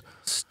votes.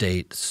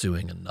 State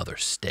suing another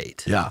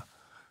state. Yeah.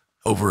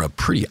 Over a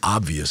pretty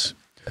obvious.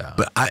 Yeah.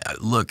 But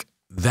look,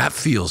 that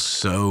feels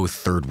so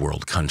third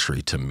world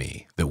country to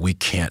me that we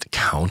can't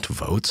count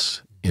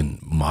votes in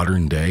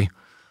modern day.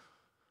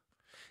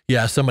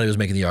 Yeah, somebody was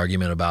making the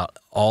argument about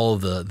all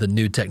of the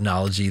new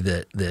technology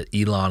that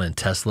Elon and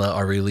Tesla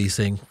are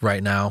releasing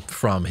right now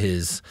from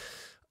his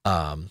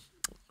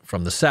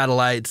from the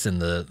satellites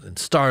and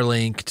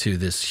Starlink to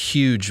this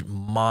huge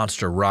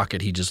monster rocket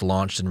he just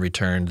launched and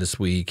returned this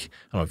week.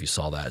 I don't know if you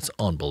saw that. It's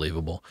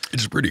unbelievable.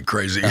 It's pretty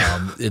crazy.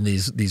 And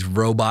these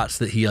robots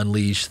that he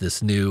unleashed,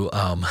 this new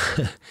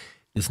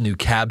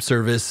cab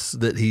service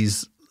that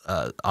he's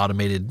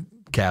automated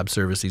cab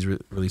service he's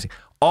releasing.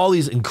 All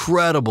these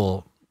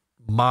incredible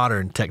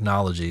modern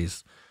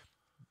technologies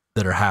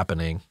that are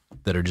happening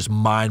that are just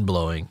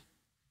mind-blowing.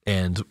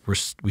 And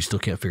we still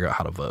can't figure out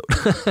how to vote,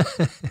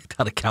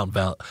 how to count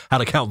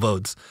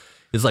votes.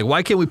 It's like,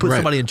 why can't we put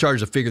somebody in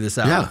charge to figure this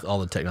out with all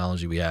the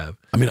technology we have?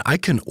 I mean, I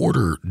can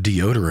order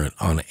deodorant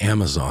on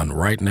Amazon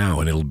right now,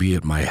 and it'll be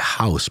at my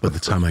house by the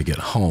time I get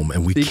home,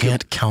 and we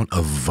can't count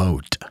a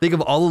vote. Think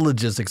of all the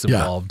logistics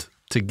involved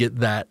to get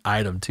that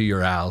item to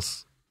your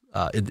house,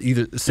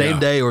 either the same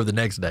day or the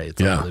next day.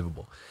 It's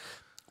unbelievable.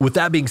 With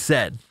that being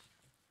said,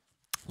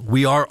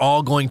 we are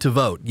all going to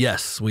vote.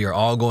 Yes, we are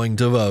all going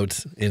to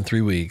vote in 3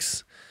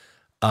 weeks.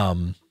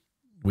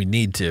 We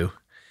need to.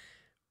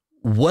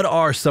 What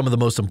are some of the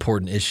most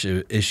important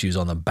issues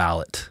on the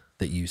ballot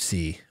that you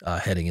see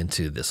heading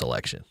into this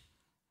election?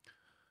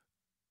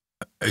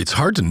 It's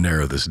hard to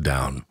narrow this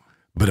down,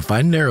 but if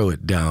I narrow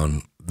it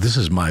down, this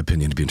is my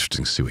opinion. It'd be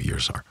interesting to see what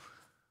yours are.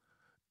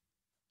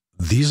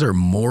 These are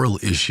moral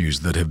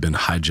issues that have been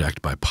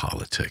hijacked by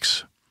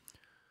politics.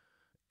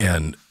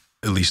 And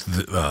at least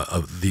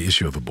the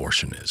issue of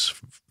abortion is.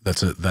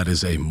 That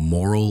is a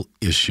moral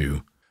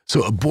issue.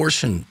 So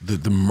abortion,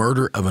 the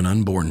murder of an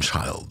unborn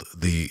child,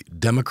 the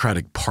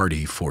Democratic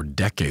Party for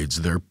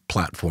decades, their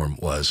platform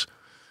was,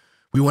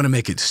 we want to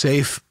make it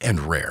safe and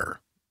rare.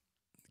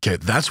 Okay,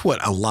 that's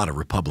what a lot of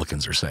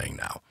Republicans are saying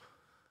now.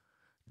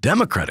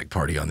 Democratic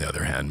Party, on the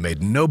other hand,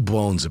 made no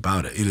bones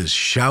about it. It is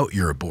shout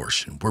your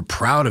abortion. We're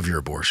proud of your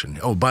abortion.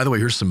 Oh, by the way,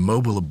 here's some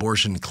mobile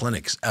abortion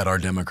clinics at our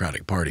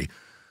Democratic Party.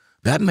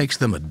 That makes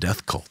them a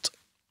death cult.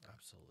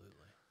 Absolutely.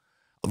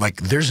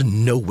 Like, there's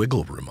no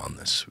wiggle room on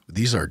this.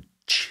 These are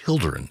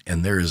children,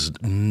 and there is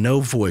no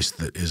voice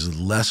that is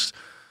less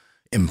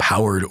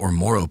empowered or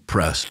more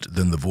oppressed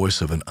than the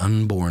voice of an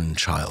unborn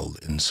child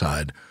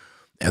inside.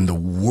 And the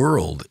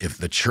world, if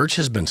the church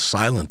has been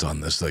silent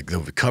on this, like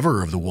the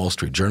cover of the Wall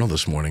Street Journal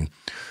this morning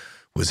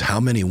was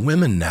how many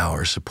women now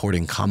are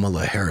supporting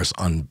Kamala Harris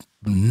on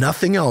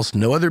nothing else,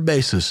 no other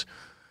basis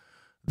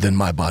than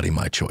my body,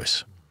 my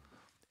choice.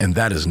 And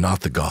that is not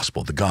the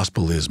gospel. The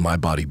gospel is my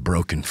body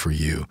broken for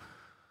you.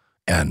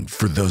 And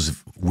for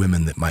those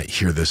women that might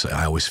hear this,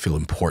 I always feel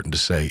important to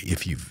say,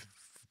 if you've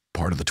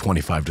part of the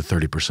 25 to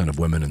 30% of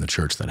women in the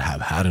church that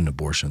have had an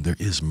abortion, there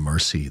is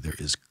mercy, there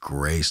is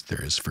grace,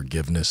 there is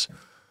forgiveness.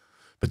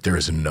 But there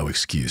is no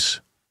excuse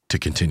to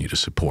continue to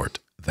support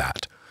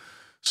that.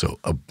 So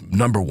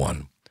number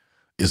one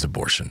is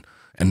abortion.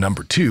 And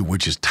number two,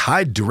 which is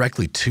tied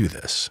directly to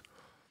this,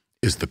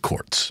 is the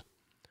courts.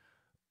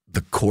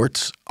 The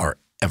courts are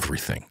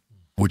everything,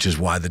 which is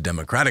why the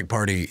Democratic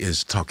Party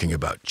is talking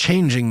about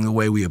changing the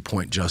way we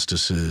appoint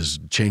justices,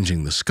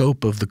 changing the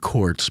scope of the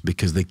courts,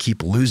 because they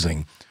keep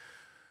losing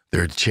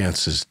their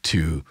chances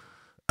to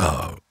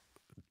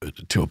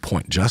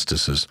appoint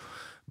justices.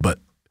 But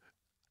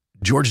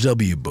George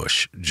W.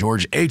 Bush,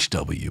 George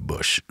H.W.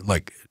 Bush,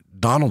 like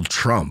Donald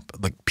Trump,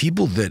 like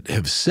people that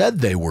have said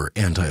they were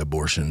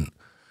anti-abortion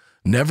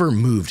never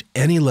moved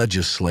any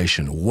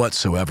legislation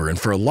whatsoever. And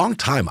for a long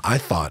time, I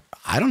thought,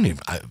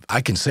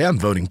 I can say I'm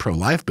voting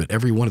pro-life, but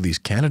every one of these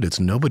candidates,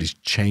 nobody's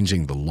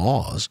changing the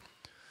laws.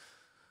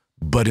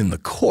 But in the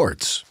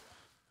courts,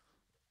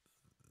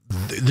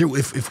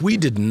 if we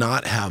did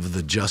not have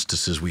the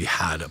justices we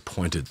had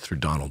appointed through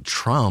Donald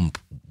Trump,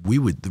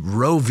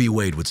 Roe v.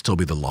 Wade would still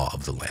be the law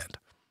of the land.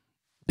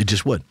 It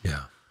just would.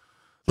 Yeah.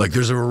 Like,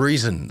 there's a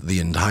reason the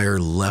entire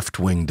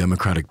left-wing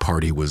Democratic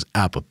Party was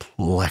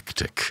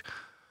apoplectic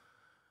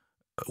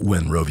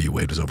when Roe v.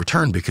 Wade was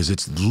overturned, because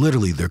it's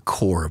literally their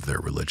core of their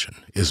religion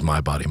is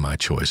my body, my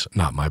choice,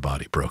 not my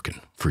body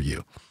broken for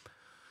you.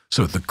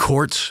 So the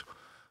courts,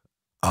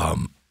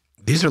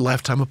 these are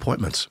lifetime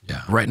appointments.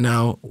 Yeah. Right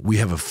now, we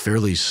have a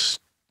fairly,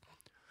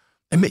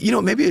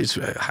 maybe it's,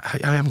 I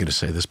am going to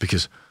say this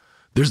because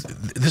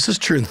this is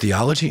true in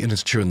theology and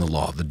it's true in the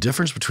law. The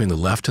difference between the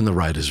left and the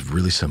right is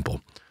really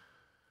simple.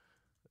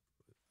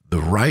 The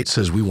right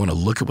says we want to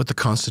look at what the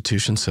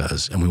Constitution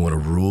says and we want to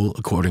rule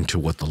according to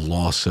what the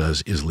law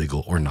says is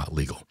legal or not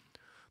legal.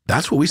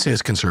 That's what we say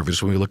as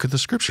conservatives when we look at the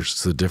scriptures.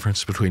 It's the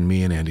difference between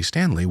me and Andy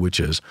Stanley, which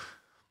is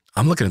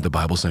I'm looking at the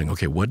Bible saying,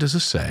 okay, what does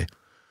this say?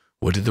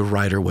 What did the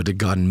writer, what did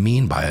God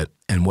mean by it?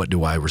 And what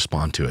do I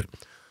respond to it?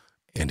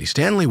 Andy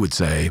Stanley would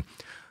say,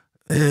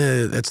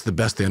 that's the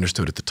best they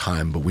understood at the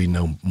time, but we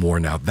know more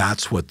now.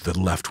 That's what the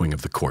left wing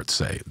of the courts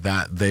say.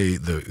 That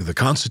the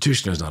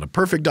Constitution is not a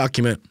perfect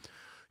document.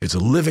 It's a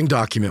living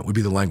document would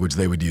be the language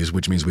they would use,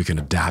 which means we can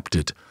adapt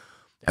it.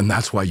 And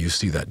that's why you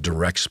see that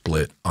direct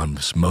split on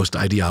most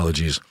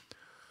ideologies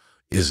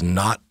is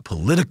not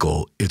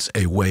political. It's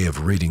a way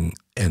of reading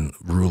and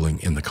ruling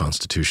in the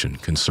Constitution,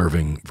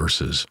 conserving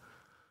versus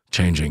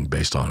changing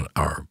based on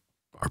our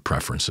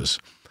preferences.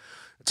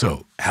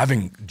 So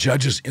having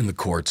judges in the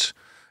courts,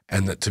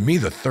 and that to me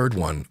the third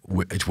one,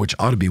 which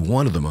ought to be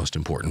one of the most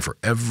important for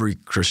every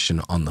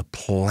Christian on the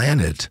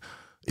planet,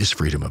 is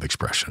freedom of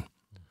expression.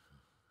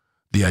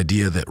 The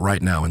idea that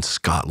right now in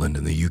Scotland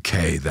and the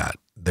UK that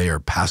they are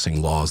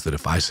passing laws that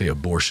if I say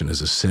abortion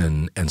is a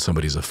sin and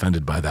somebody's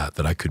offended by that,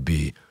 that I could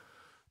be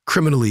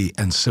criminally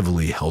and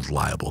civilly held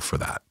liable for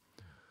that.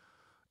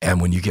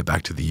 And when you get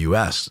back to the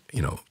US,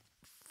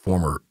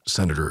 former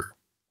Senator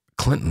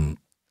Clinton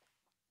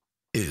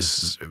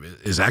is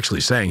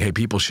actually saying, hey,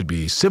 people should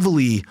be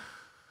civilly,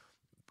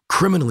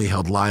 criminally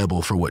held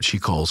liable for what she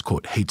calls,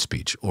 quote, hate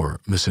speech or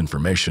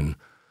misinformation.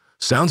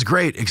 Sounds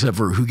great, except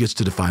for who gets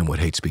to define what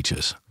hate speech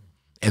is.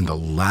 And the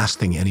last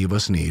thing any of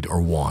us need or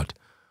want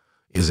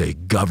is a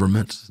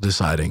government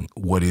deciding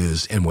what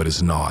is and what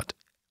is not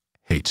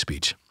hate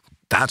speech.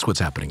 That's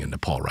what's happening in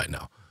Nepal right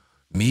now.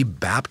 Me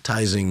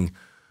baptizing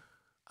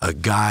a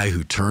guy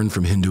who turned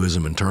from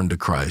Hinduism and turned to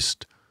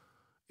Christ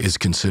is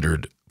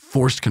considered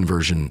forced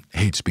conversion,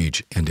 hate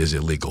speech, and is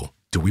illegal.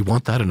 Do we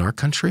want that in our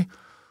country?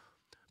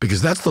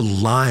 Because that's the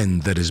line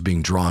that is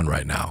being drawn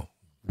right now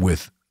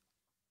with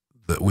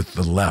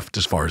the left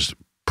as far as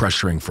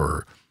pressuring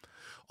for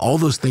all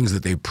those things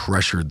that they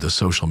pressured the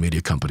social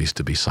media companies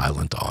to be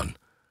silent on,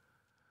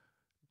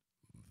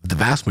 the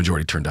vast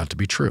majority turned out to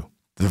be true.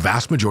 The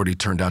vast majority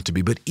turned out to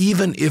be, but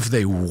even if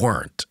they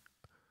weren't,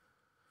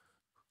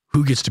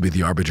 who gets to be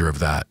the arbiter of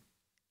that?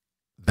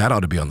 That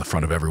ought to be on the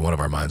front of every one of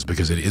our minds,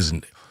 because it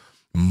isn't.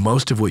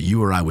 Most of what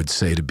you or I would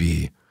say to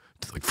be,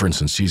 like, for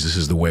instance, Jesus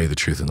is the way, the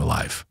truth, and the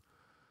life.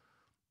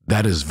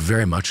 That is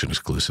very much an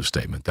exclusive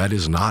statement. That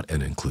is not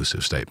an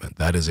inclusive statement.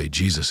 That is a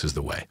Jesus is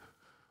the way.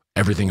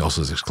 Everything else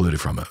is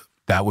excluded from it.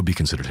 That would be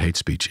considered hate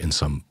speech in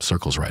some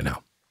circles right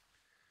now.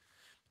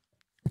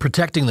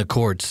 Protecting the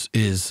courts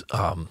is,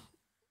 I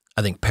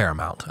think,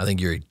 paramount. I think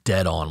you're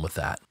dead on with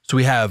that. So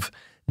we have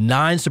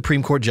 9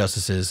 Supreme Court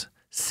justices,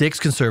 6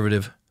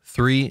 conservative,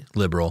 3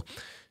 liberal.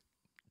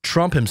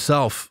 Trump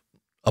himself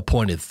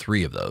appointed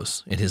 3 of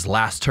those in his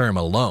last term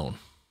alone.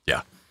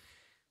 Yeah.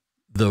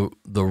 The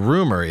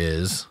rumor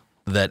is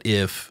that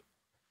if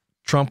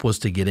Trump was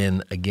to get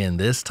in again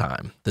this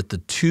time, that the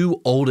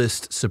 2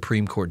 oldest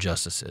Supreme Court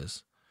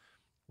justices,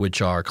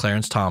 which are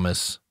Clarence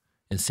Thomas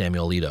and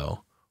Samuel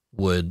Alito,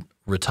 would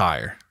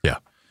retire. Yeah.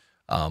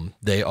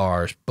 They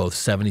are both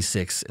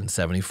 76 and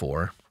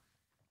 74.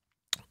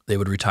 They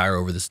would retire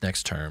over this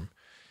next term,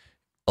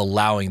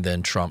 allowing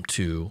then Trump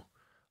to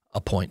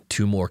appoint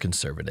 2 more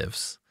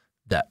conservatives.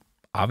 That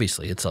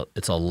obviously it's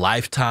a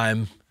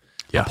lifetime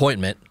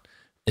appointment,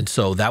 and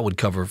so that would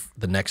cover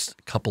the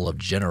next couple of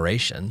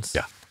generations.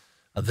 Yeah.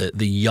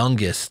 The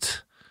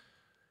youngest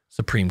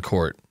Supreme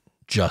Court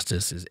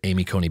justice is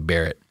Amy Coney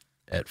Barrett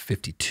at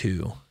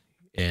 52,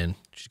 and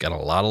she's got a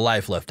lot of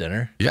life left in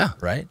her. Yeah.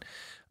 Right?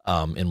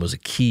 And was a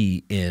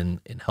key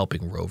in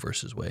helping Roe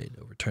versus Wade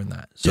overturn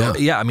that. So,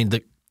 I mean,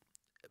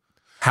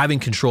 having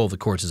control of the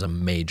courts is a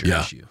major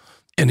issue.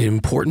 An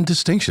important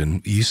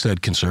distinction. You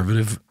said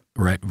conservative,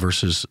 right,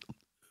 versus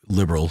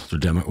liberal,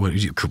 or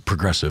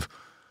progressive.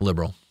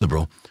 Liberal.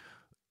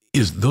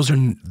 Is those are,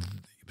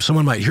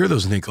 someone might hear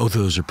those and think, oh,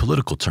 those are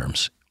political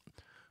terms.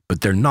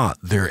 But they're not.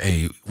 They're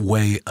a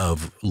way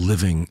of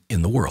living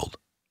in the world.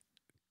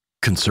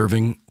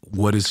 Conserving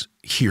what is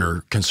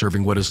here,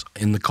 conserving what is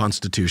in the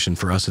Constitution.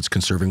 For us, it's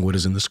conserving what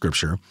is in the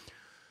Scripture.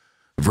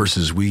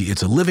 Versus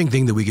it's a living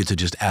thing that we get to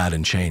just add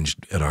and change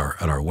at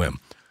our whim.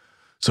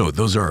 So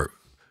those are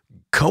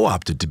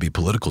co-opted to be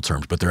political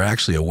terms, but they're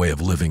actually a way of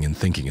living and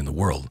thinking in the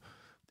world.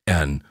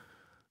 And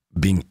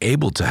being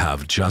able to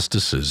have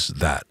justices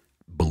that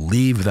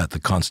believe that the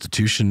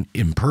Constitution,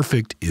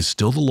 imperfect, is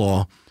still the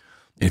law.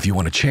 If you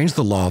want to change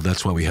the law,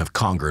 that's why we have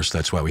Congress,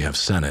 that's why we have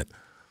Senate.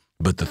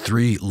 But the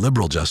 3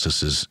 liberal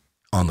justices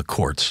on the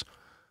courts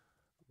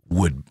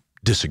would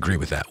disagree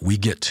with that. We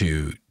get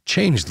to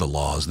change the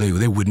laws.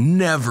 They would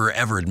never,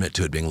 ever admit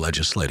to it being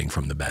legislating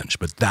from the bench.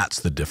 But that's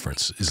the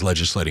difference, is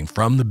legislating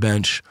from the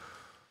bench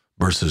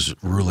versus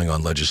ruling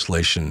on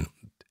legislation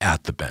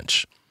at the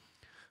bench.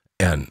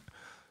 And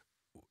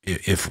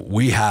if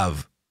we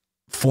have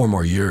 4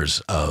 more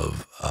years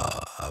of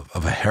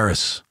a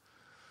Harris,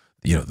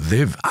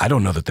 I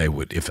don't know that they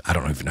would, I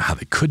don't even know how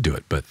they could do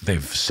it, but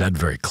they've said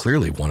very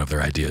clearly one of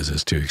their ideas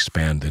is to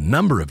expand the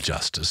number of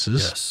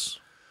justices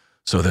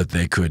so that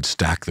they could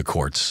stack the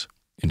courts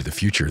into the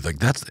future. Like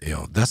that's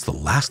the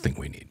last thing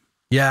we need.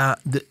 Yeah,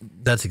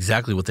 that's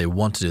exactly what they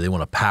want to do. They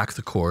want to pack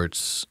the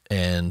courts,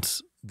 and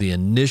the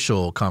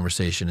initial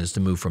conversation is to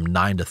move from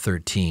 9 to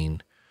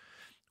 13,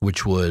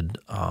 which would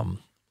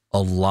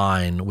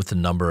align with the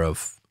number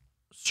of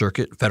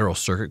federal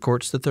circuit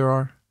courts that there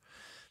are.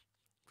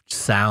 It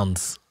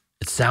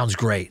sounds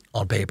great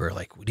on paper.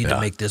 Like, we need to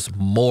make this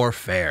more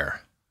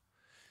fair.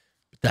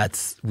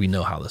 We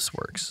know how this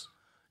works.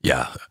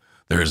 Yeah.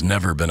 There has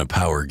never been a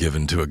power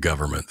given to a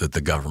government that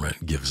the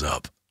government gives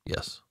up.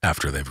 Yes.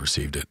 After they've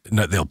received it.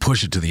 They'll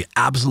push it to the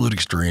absolute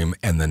extreme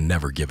and then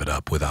never give it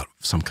up without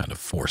some kind of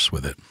force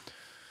with it.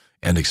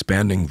 And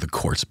expanding the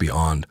courts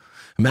beyond.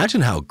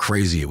 Imagine how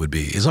crazy it would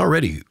be. It's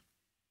already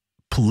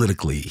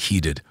politically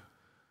heated,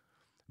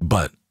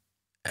 but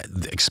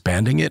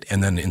expanding it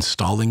and then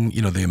installing,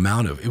 the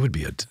amount of, it would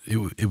be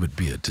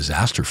a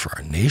disaster for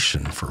our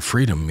nation, for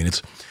freedom. I mean,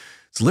 it's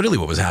literally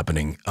what was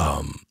happening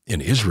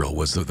in Israel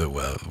was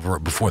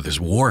before this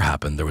war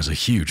happened, there was a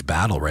huge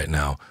battle right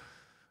now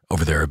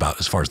over there about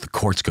as far as the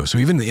courts go. So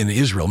even in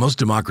Israel, most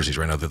democracies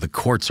right now, the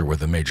courts are where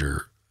the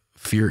major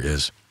fear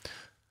is.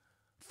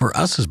 For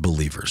us as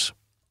believers,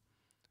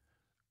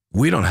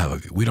 we don't have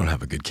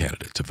a good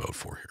candidate to vote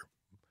for here.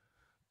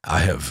 I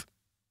have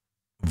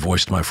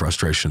voiced my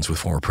frustrations with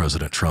former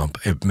President Trump.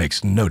 It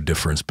makes no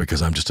difference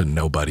because I'm just a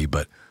nobody,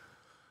 but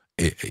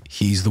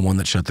he's the one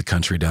that shut the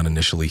country down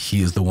initially.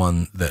 He is the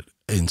one that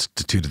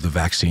instituted the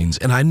vaccines.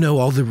 And I know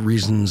all the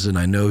reasons, and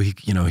I know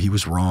he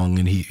was wrong,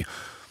 and he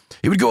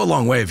would go a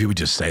long way if he would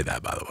just say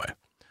that, by the way.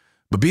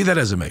 But be that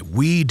as it may,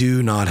 we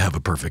do not have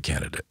a perfect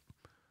candidate.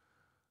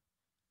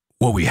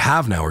 What we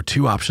have now are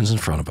 2 options in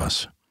front of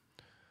us.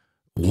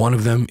 One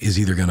of them is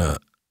either going to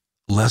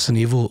lessen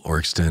evil or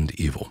extend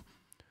evil.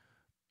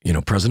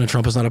 President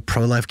Trump is not a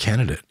pro-life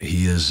candidate.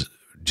 He is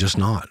just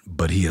not.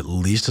 But he at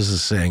least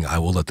is saying, I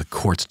will let the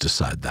courts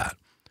decide that.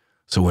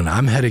 So when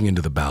I'm heading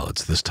into the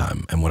ballots this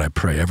time, and what I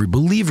pray every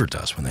believer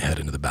does when they head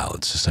into the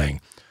ballots is saying,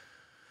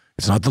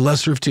 it's not the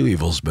lesser of two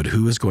evils, but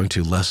who is going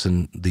to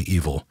lessen the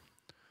evil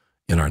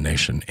in our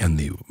nation? And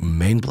the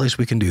main place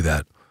we can do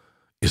that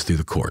is through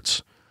the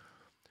courts.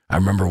 I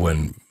remember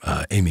when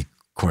Amy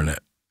Coney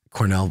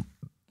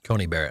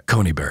Barrett.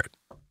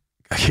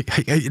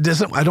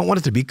 I don't want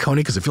it to be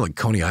Coney because I feel like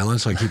Coney Island,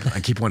 so I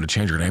keep wanting to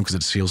change her name because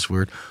it feels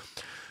weird.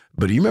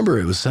 But you remember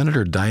it was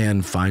Senator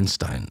Dianne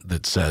Feinstein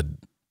that said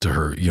to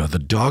her, the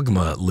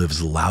dogma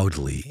lives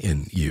loudly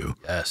in you.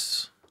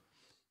 Yes.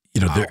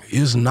 There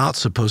is not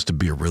supposed to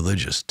be a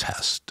religious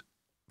test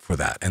for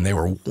that. And they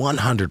were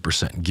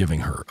 100%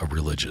 giving her a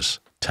religious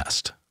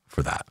test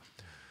for that.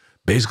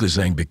 Basically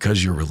saying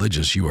because you're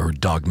religious, you are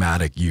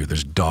dogmatic,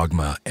 there's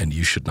dogma, and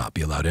you should not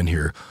be allowed in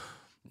here.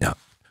 Now,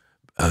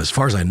 as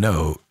far as I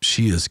know,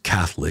 she is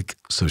Catholic,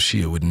 so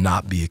she would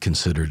not be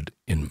considered,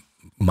 in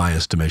my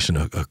estimation,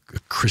 a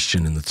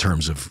Christian in the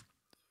terms of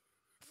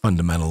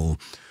fundamental,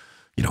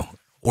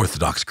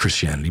 Orthodox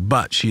Christianity,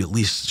 but she at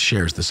least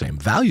shares the same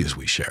values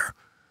we share.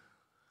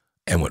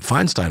 And what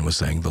Feinstein was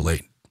saying,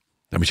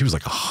 she was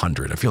like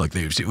 100. I feel like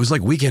it was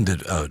like Weekend at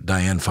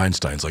Dianne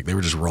Feinstein's. Like they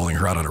were just rolling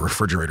her out on a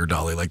refrigerator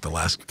dolly like the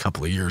last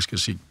couple of years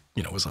because she,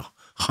 was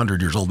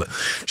 100 years old. But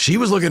she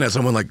was looking at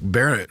someone like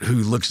Barrett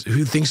who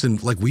thinks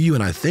like you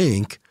and I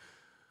think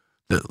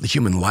that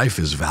human life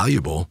is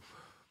valuable.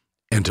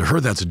 And to her,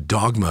 that's a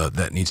dogma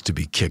that needs to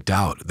be kicked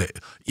out.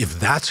 If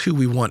that's who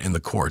we want in the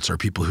courts are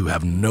people who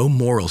have no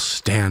moral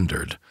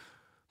standard,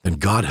 then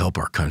God help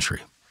our country.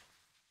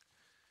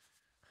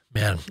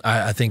 Man,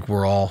 I think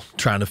we're all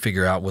trying to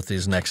figure out what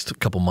these next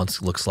couple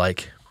months looks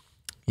like,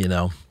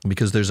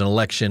 because there's an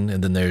election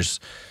and then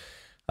there's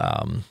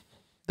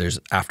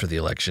after the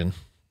election,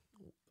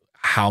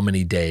 how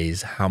many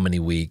days, how many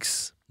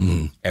weeks,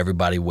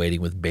 everybody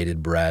waiting with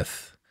bated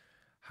breath,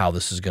 how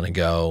this is going to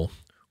go.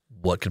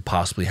 What could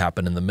possibly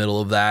happen in the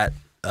middle of that?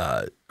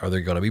 Are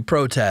there going to be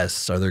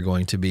protests? Are there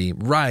going to be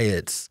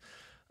riots?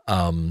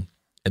 And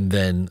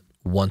then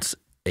once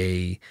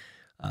a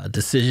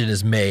decision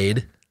is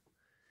made,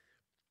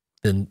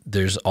 then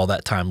there's all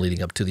that time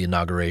leading up to the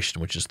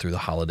inauguration, which is through the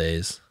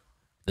holidays.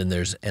 Then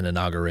there's an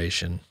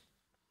inauguration,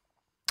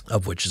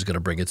 of which is going to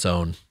bring its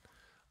own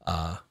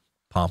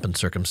pomp and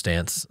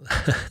circumstance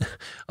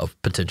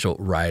of potential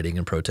rioting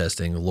and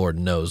protesting. Lord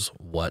knows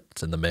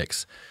what's in the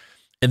mix.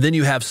 And then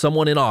you have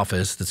someone in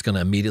office that's going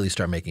to immediately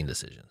start making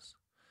decisions.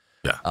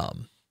 Yeah.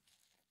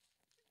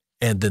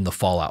 And then the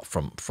fallout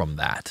from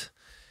that.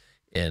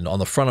 And on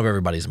the front of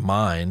everybody's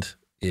mind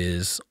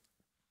is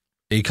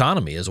the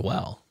economy as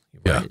well.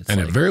 Right? Yeah, and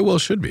it very well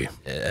should be.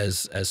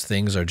 As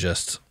things are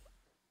just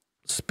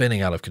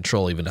spinning out of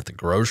control, even at the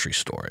grocery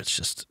store,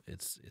 it's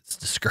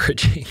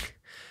discouraging.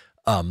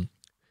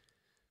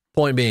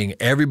 Point being,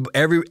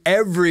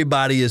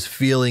 everybody is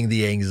feeling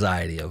the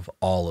anxiety of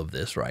all of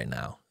this right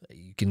now.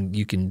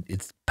 You can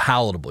it's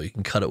palatable. You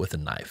can cut it with a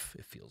knife,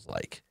 it feels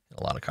like, in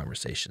a lot of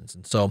conversations.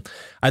 And so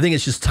I think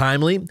it's just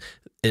timely,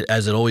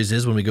 as it always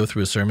is when we go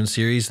through a sermon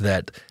series,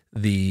 that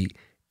the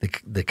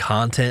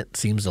content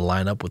seems to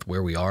line up with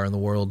where we are in the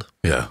world.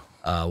 Yeah.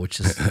 Which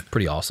is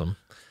pretty awesome.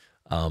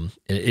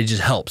 It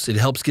just helps. It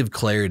helps give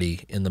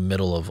clarity in the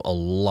middle of a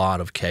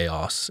lot of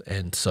chaos.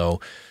 And so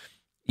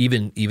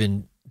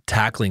even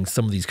tackling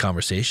some of these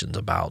conversations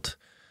about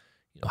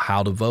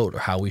how to vote or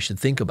how we should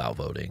think about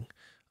voting,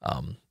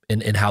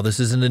 and how this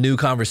isn't a new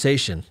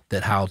conversation,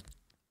 that how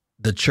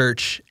the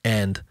church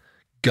and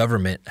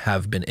government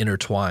have been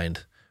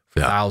intertwined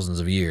for thousands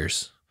of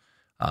years.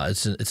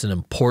 It's an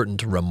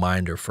important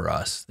reminder for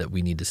us that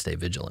we need to stay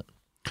vigilant.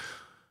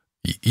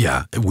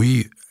 Yeah,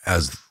 we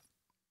as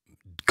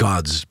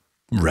God's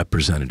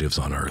representatives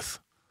on earth,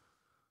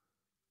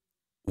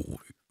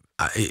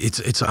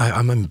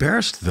 I'm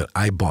embarrassed that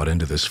I bought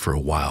into this for a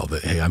while,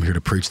 that, hey, I'm here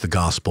to preach the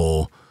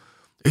gospel,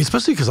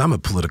 especially because I'm a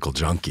political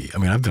junkie. I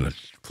mean, I've been a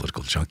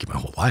political junkie my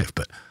whole life,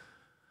 but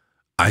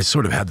I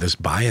sort of had this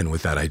buy-in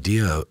with that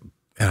idea.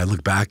 And I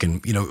look back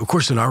and, of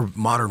course, in our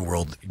modern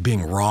world,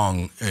 being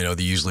wrong,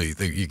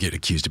 you get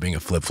accused of being a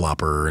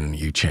flip-flopper and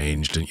you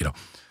changed. And,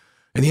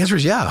 and the answer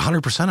is,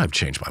 100% I've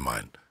changed my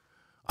mind.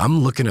 I'm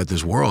looking at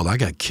this world. I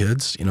got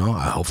kids,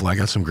 hopefully I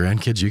got some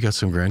grandkids. You got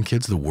some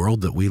grandkids. The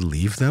world that we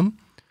leave them,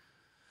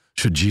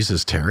 should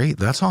Jesus tarry,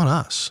 that's on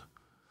us.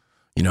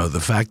 The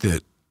fact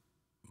that,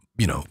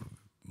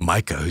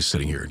 Micah, who's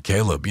sitting here, and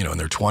Caleb, in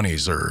their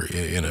 20s are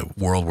in a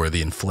world where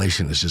the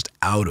inflation is just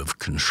out of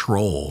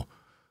control.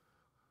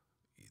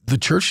 The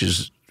church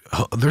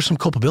there's some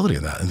culpability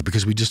in that,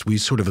 because we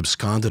sort of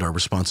absconded our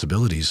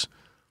responsibilities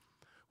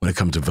when it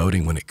comes to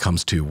voting, when it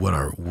comes to what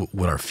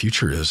our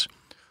future is.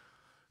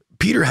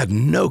 Peter had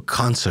no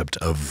concept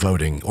of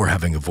voting or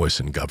having a voice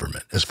in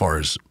government, as far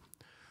as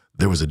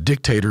there was a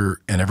dictator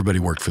and everybody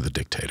worked for the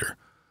dictator.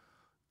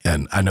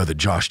 And I know that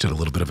Josh did a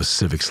little bit of a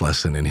civics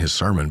lesson in his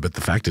sermon, but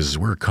the fact is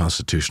we're a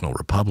constitutional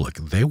republic.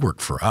 They work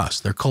for us.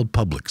 They're called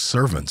public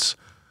servants,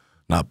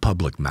 not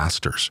public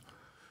masters.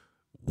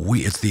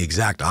 It's the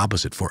exact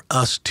opposite, for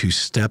us to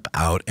step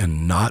out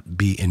and not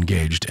be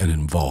engaged and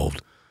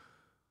involved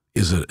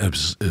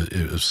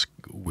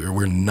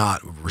we're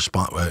not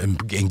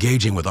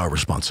engaging with our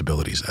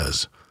responsibilities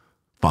as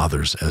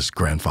fathers, as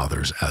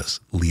grandfathers, as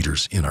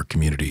leaders in our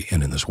community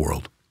and in this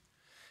world.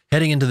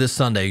 Heading into this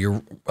Sunday,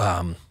 you're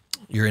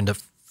into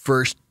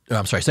 2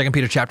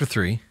 Peter chapter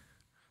 3.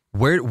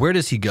 Where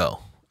does he go?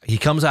 He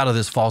comes out of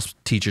this false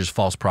teachers,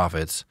 false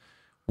prophets.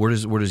 Where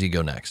does he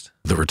go next?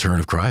 The return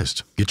of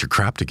Christ. Get your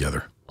crap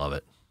together. Love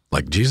it.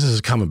 Like, Jesus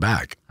is coming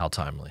back. How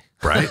timely.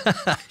 Right?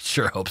 I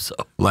sure hope so.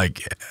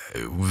 Like,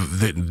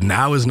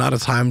 now is not a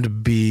time to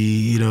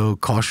be,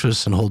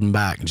 cautious and holding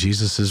back.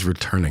 Jesus is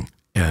returning.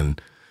 And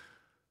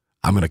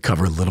I'm going to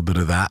cover a little bit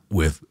of that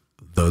with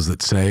those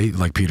that say,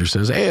 like Peter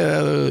says,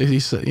 hey, he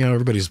said,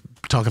 everybody's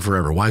talking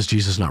forever. Why is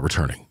Jesus not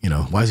returning?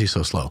 Why is he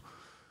so slow?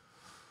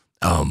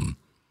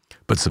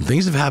 But some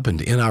things have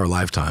happened in our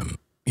lifetime.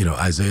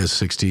 Isaiah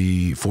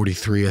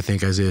 43, I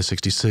think, Isaiah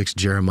 66,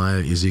 Jeremiah,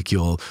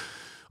 Ezekiel,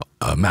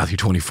 Matthew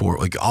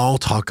 24, all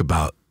talk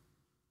about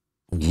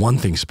one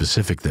thing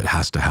specific that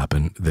has to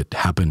happen, that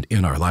happened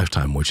in our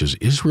lifetime, which is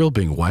Israel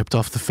being wiped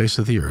off the face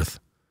of the earth,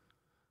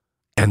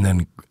 and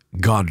then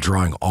God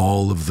drawing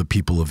all of the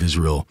people of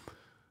Israel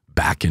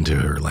back into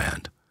her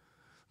land.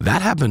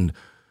 That happened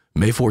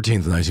May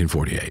 14th,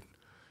 1948.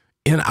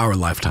 In our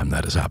lifetime,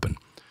 that has happened.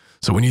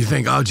 So when you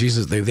think, oh,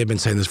 Jesus, they've been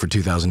saying this for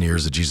 2,000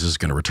 years, that Jesus is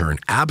going to return.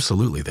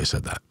 Absolutely, they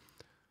said that.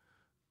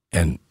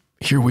 And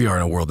here we are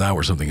in a world now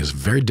where something is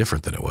very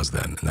different than it was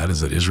then, and that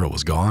is that Israel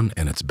was gone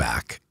and it's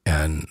back.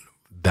 And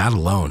that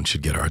alone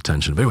should get our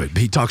attention. But anyway,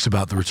 he talks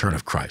about the return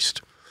of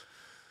Christ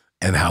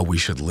and how we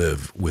should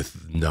live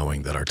with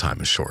knowing that our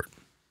time is short.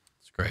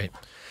 That's great.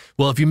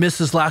 Well, if you missed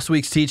this last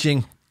week's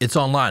teaching, it's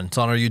online. It's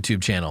on our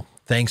YouTube channel.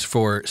 Thanks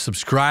for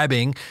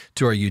subscribing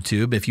to our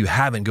YouTube. If you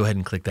haven't, go ahead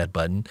and click that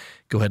button.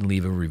 Go ahead and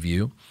leave a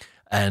review.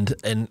 And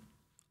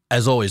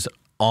as always,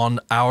 on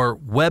our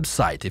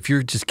website, if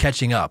you're just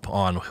catching up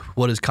on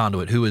what is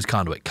Conduit, who is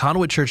Conduit,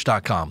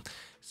 ConduitChurch.com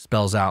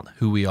spells out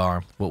who we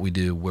are, what we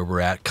do, where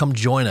we're at. Come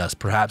join us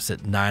perhaps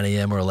at 9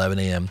 a.m. or 11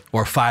 a.m.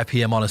 or 5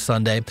 p.m. on a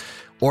Sunday.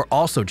 Or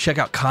also check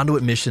out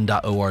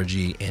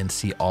conduitmission.org and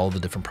see all the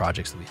different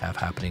projects that we have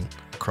happening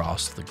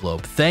across the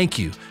globe. Thank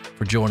you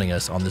for joining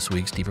us on this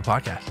week's Deeper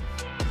Podcast.